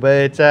too.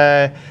 But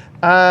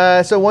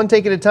so one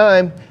take at a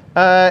time.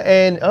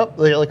 And it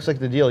looks like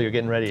the deal. You're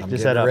getting ready to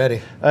set up. ready.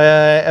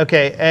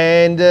 Okay,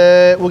 and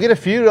we'll get a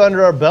few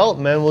under our belt,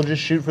 man. We'll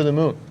just shoot for the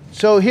moon.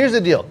 So here's the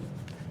deal.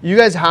 You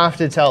guys have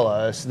to tell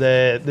us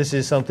that this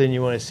is something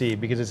you want to see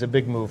because it's a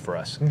big move for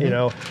us.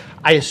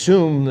 I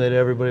assume that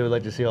everybody would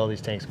like to see all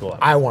these tanks go up.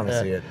 I want to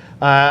see it.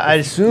 I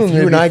assume If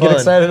you and I get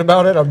excited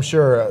about it, I'm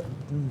sure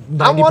 90%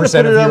 I want to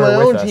put of it you on my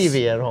are own with us.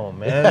 TV at home,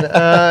 man.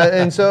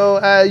 And so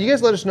you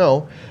guys let us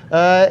know.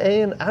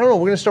 And I don't know,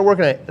 we're going to start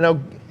working on it. Now,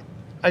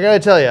 I got to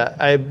tell you,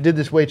 I did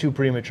this way too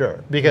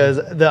premature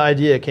because the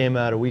idea came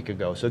out a week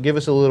ago. So give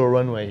us a little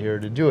runway here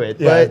to do it.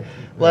 Yeah.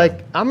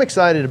 But I'm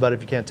excited about it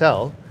if you can't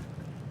tell.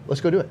 Let's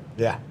go do it.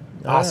 Yeah.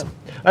 Awesome.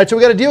 All right, so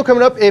we got a deal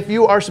coming up. If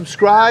you are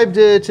subscribed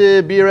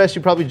to BRS,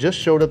 you probably just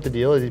showed up the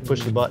deal as you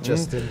push the button.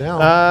 Just did now.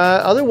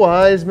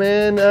 Otherwise,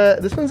 man,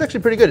 this one's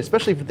actually pretty good,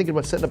 especially if you're thinking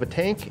about setting up a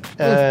tank.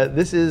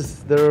 This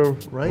is the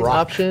right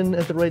option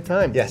at the right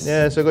time. Yes.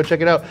 Yeah, so go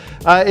check it out.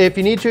 If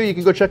you need to, you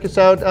can go check us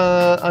out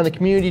on the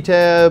community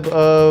tab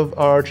of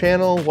our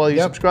channel while you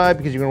subscribe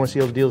because you're going to want to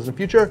see all the deals in the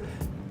future.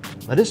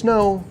 Let us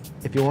know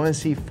if you want to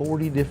see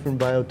 40 different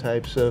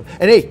biotypes of...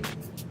 And hey,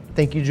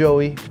 Thank you,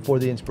 Joey, for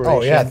the inspiration.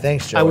 Oh, yeah,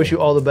 thanks, Joey. I wish you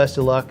all the best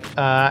of luck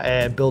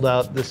and build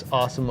out this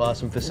awesome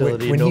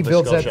facility When in he Nova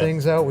builds Scotia. that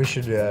things out, we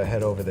should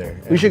head over there.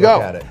 We should look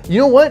go. at it. You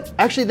know what?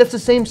 Actually, that's the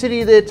same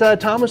city that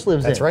Thomas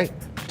lives in. That's right.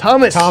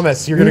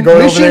 Thomas, you're gonna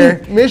go over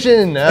there?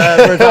 Mission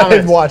for Thomas.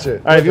 And watch it.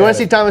 All right, if you Look want at to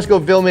see it. Thomas go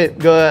film it,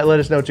 go let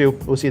us know too.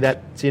 We'll see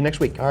that. See you next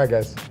week. All right,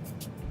 guys.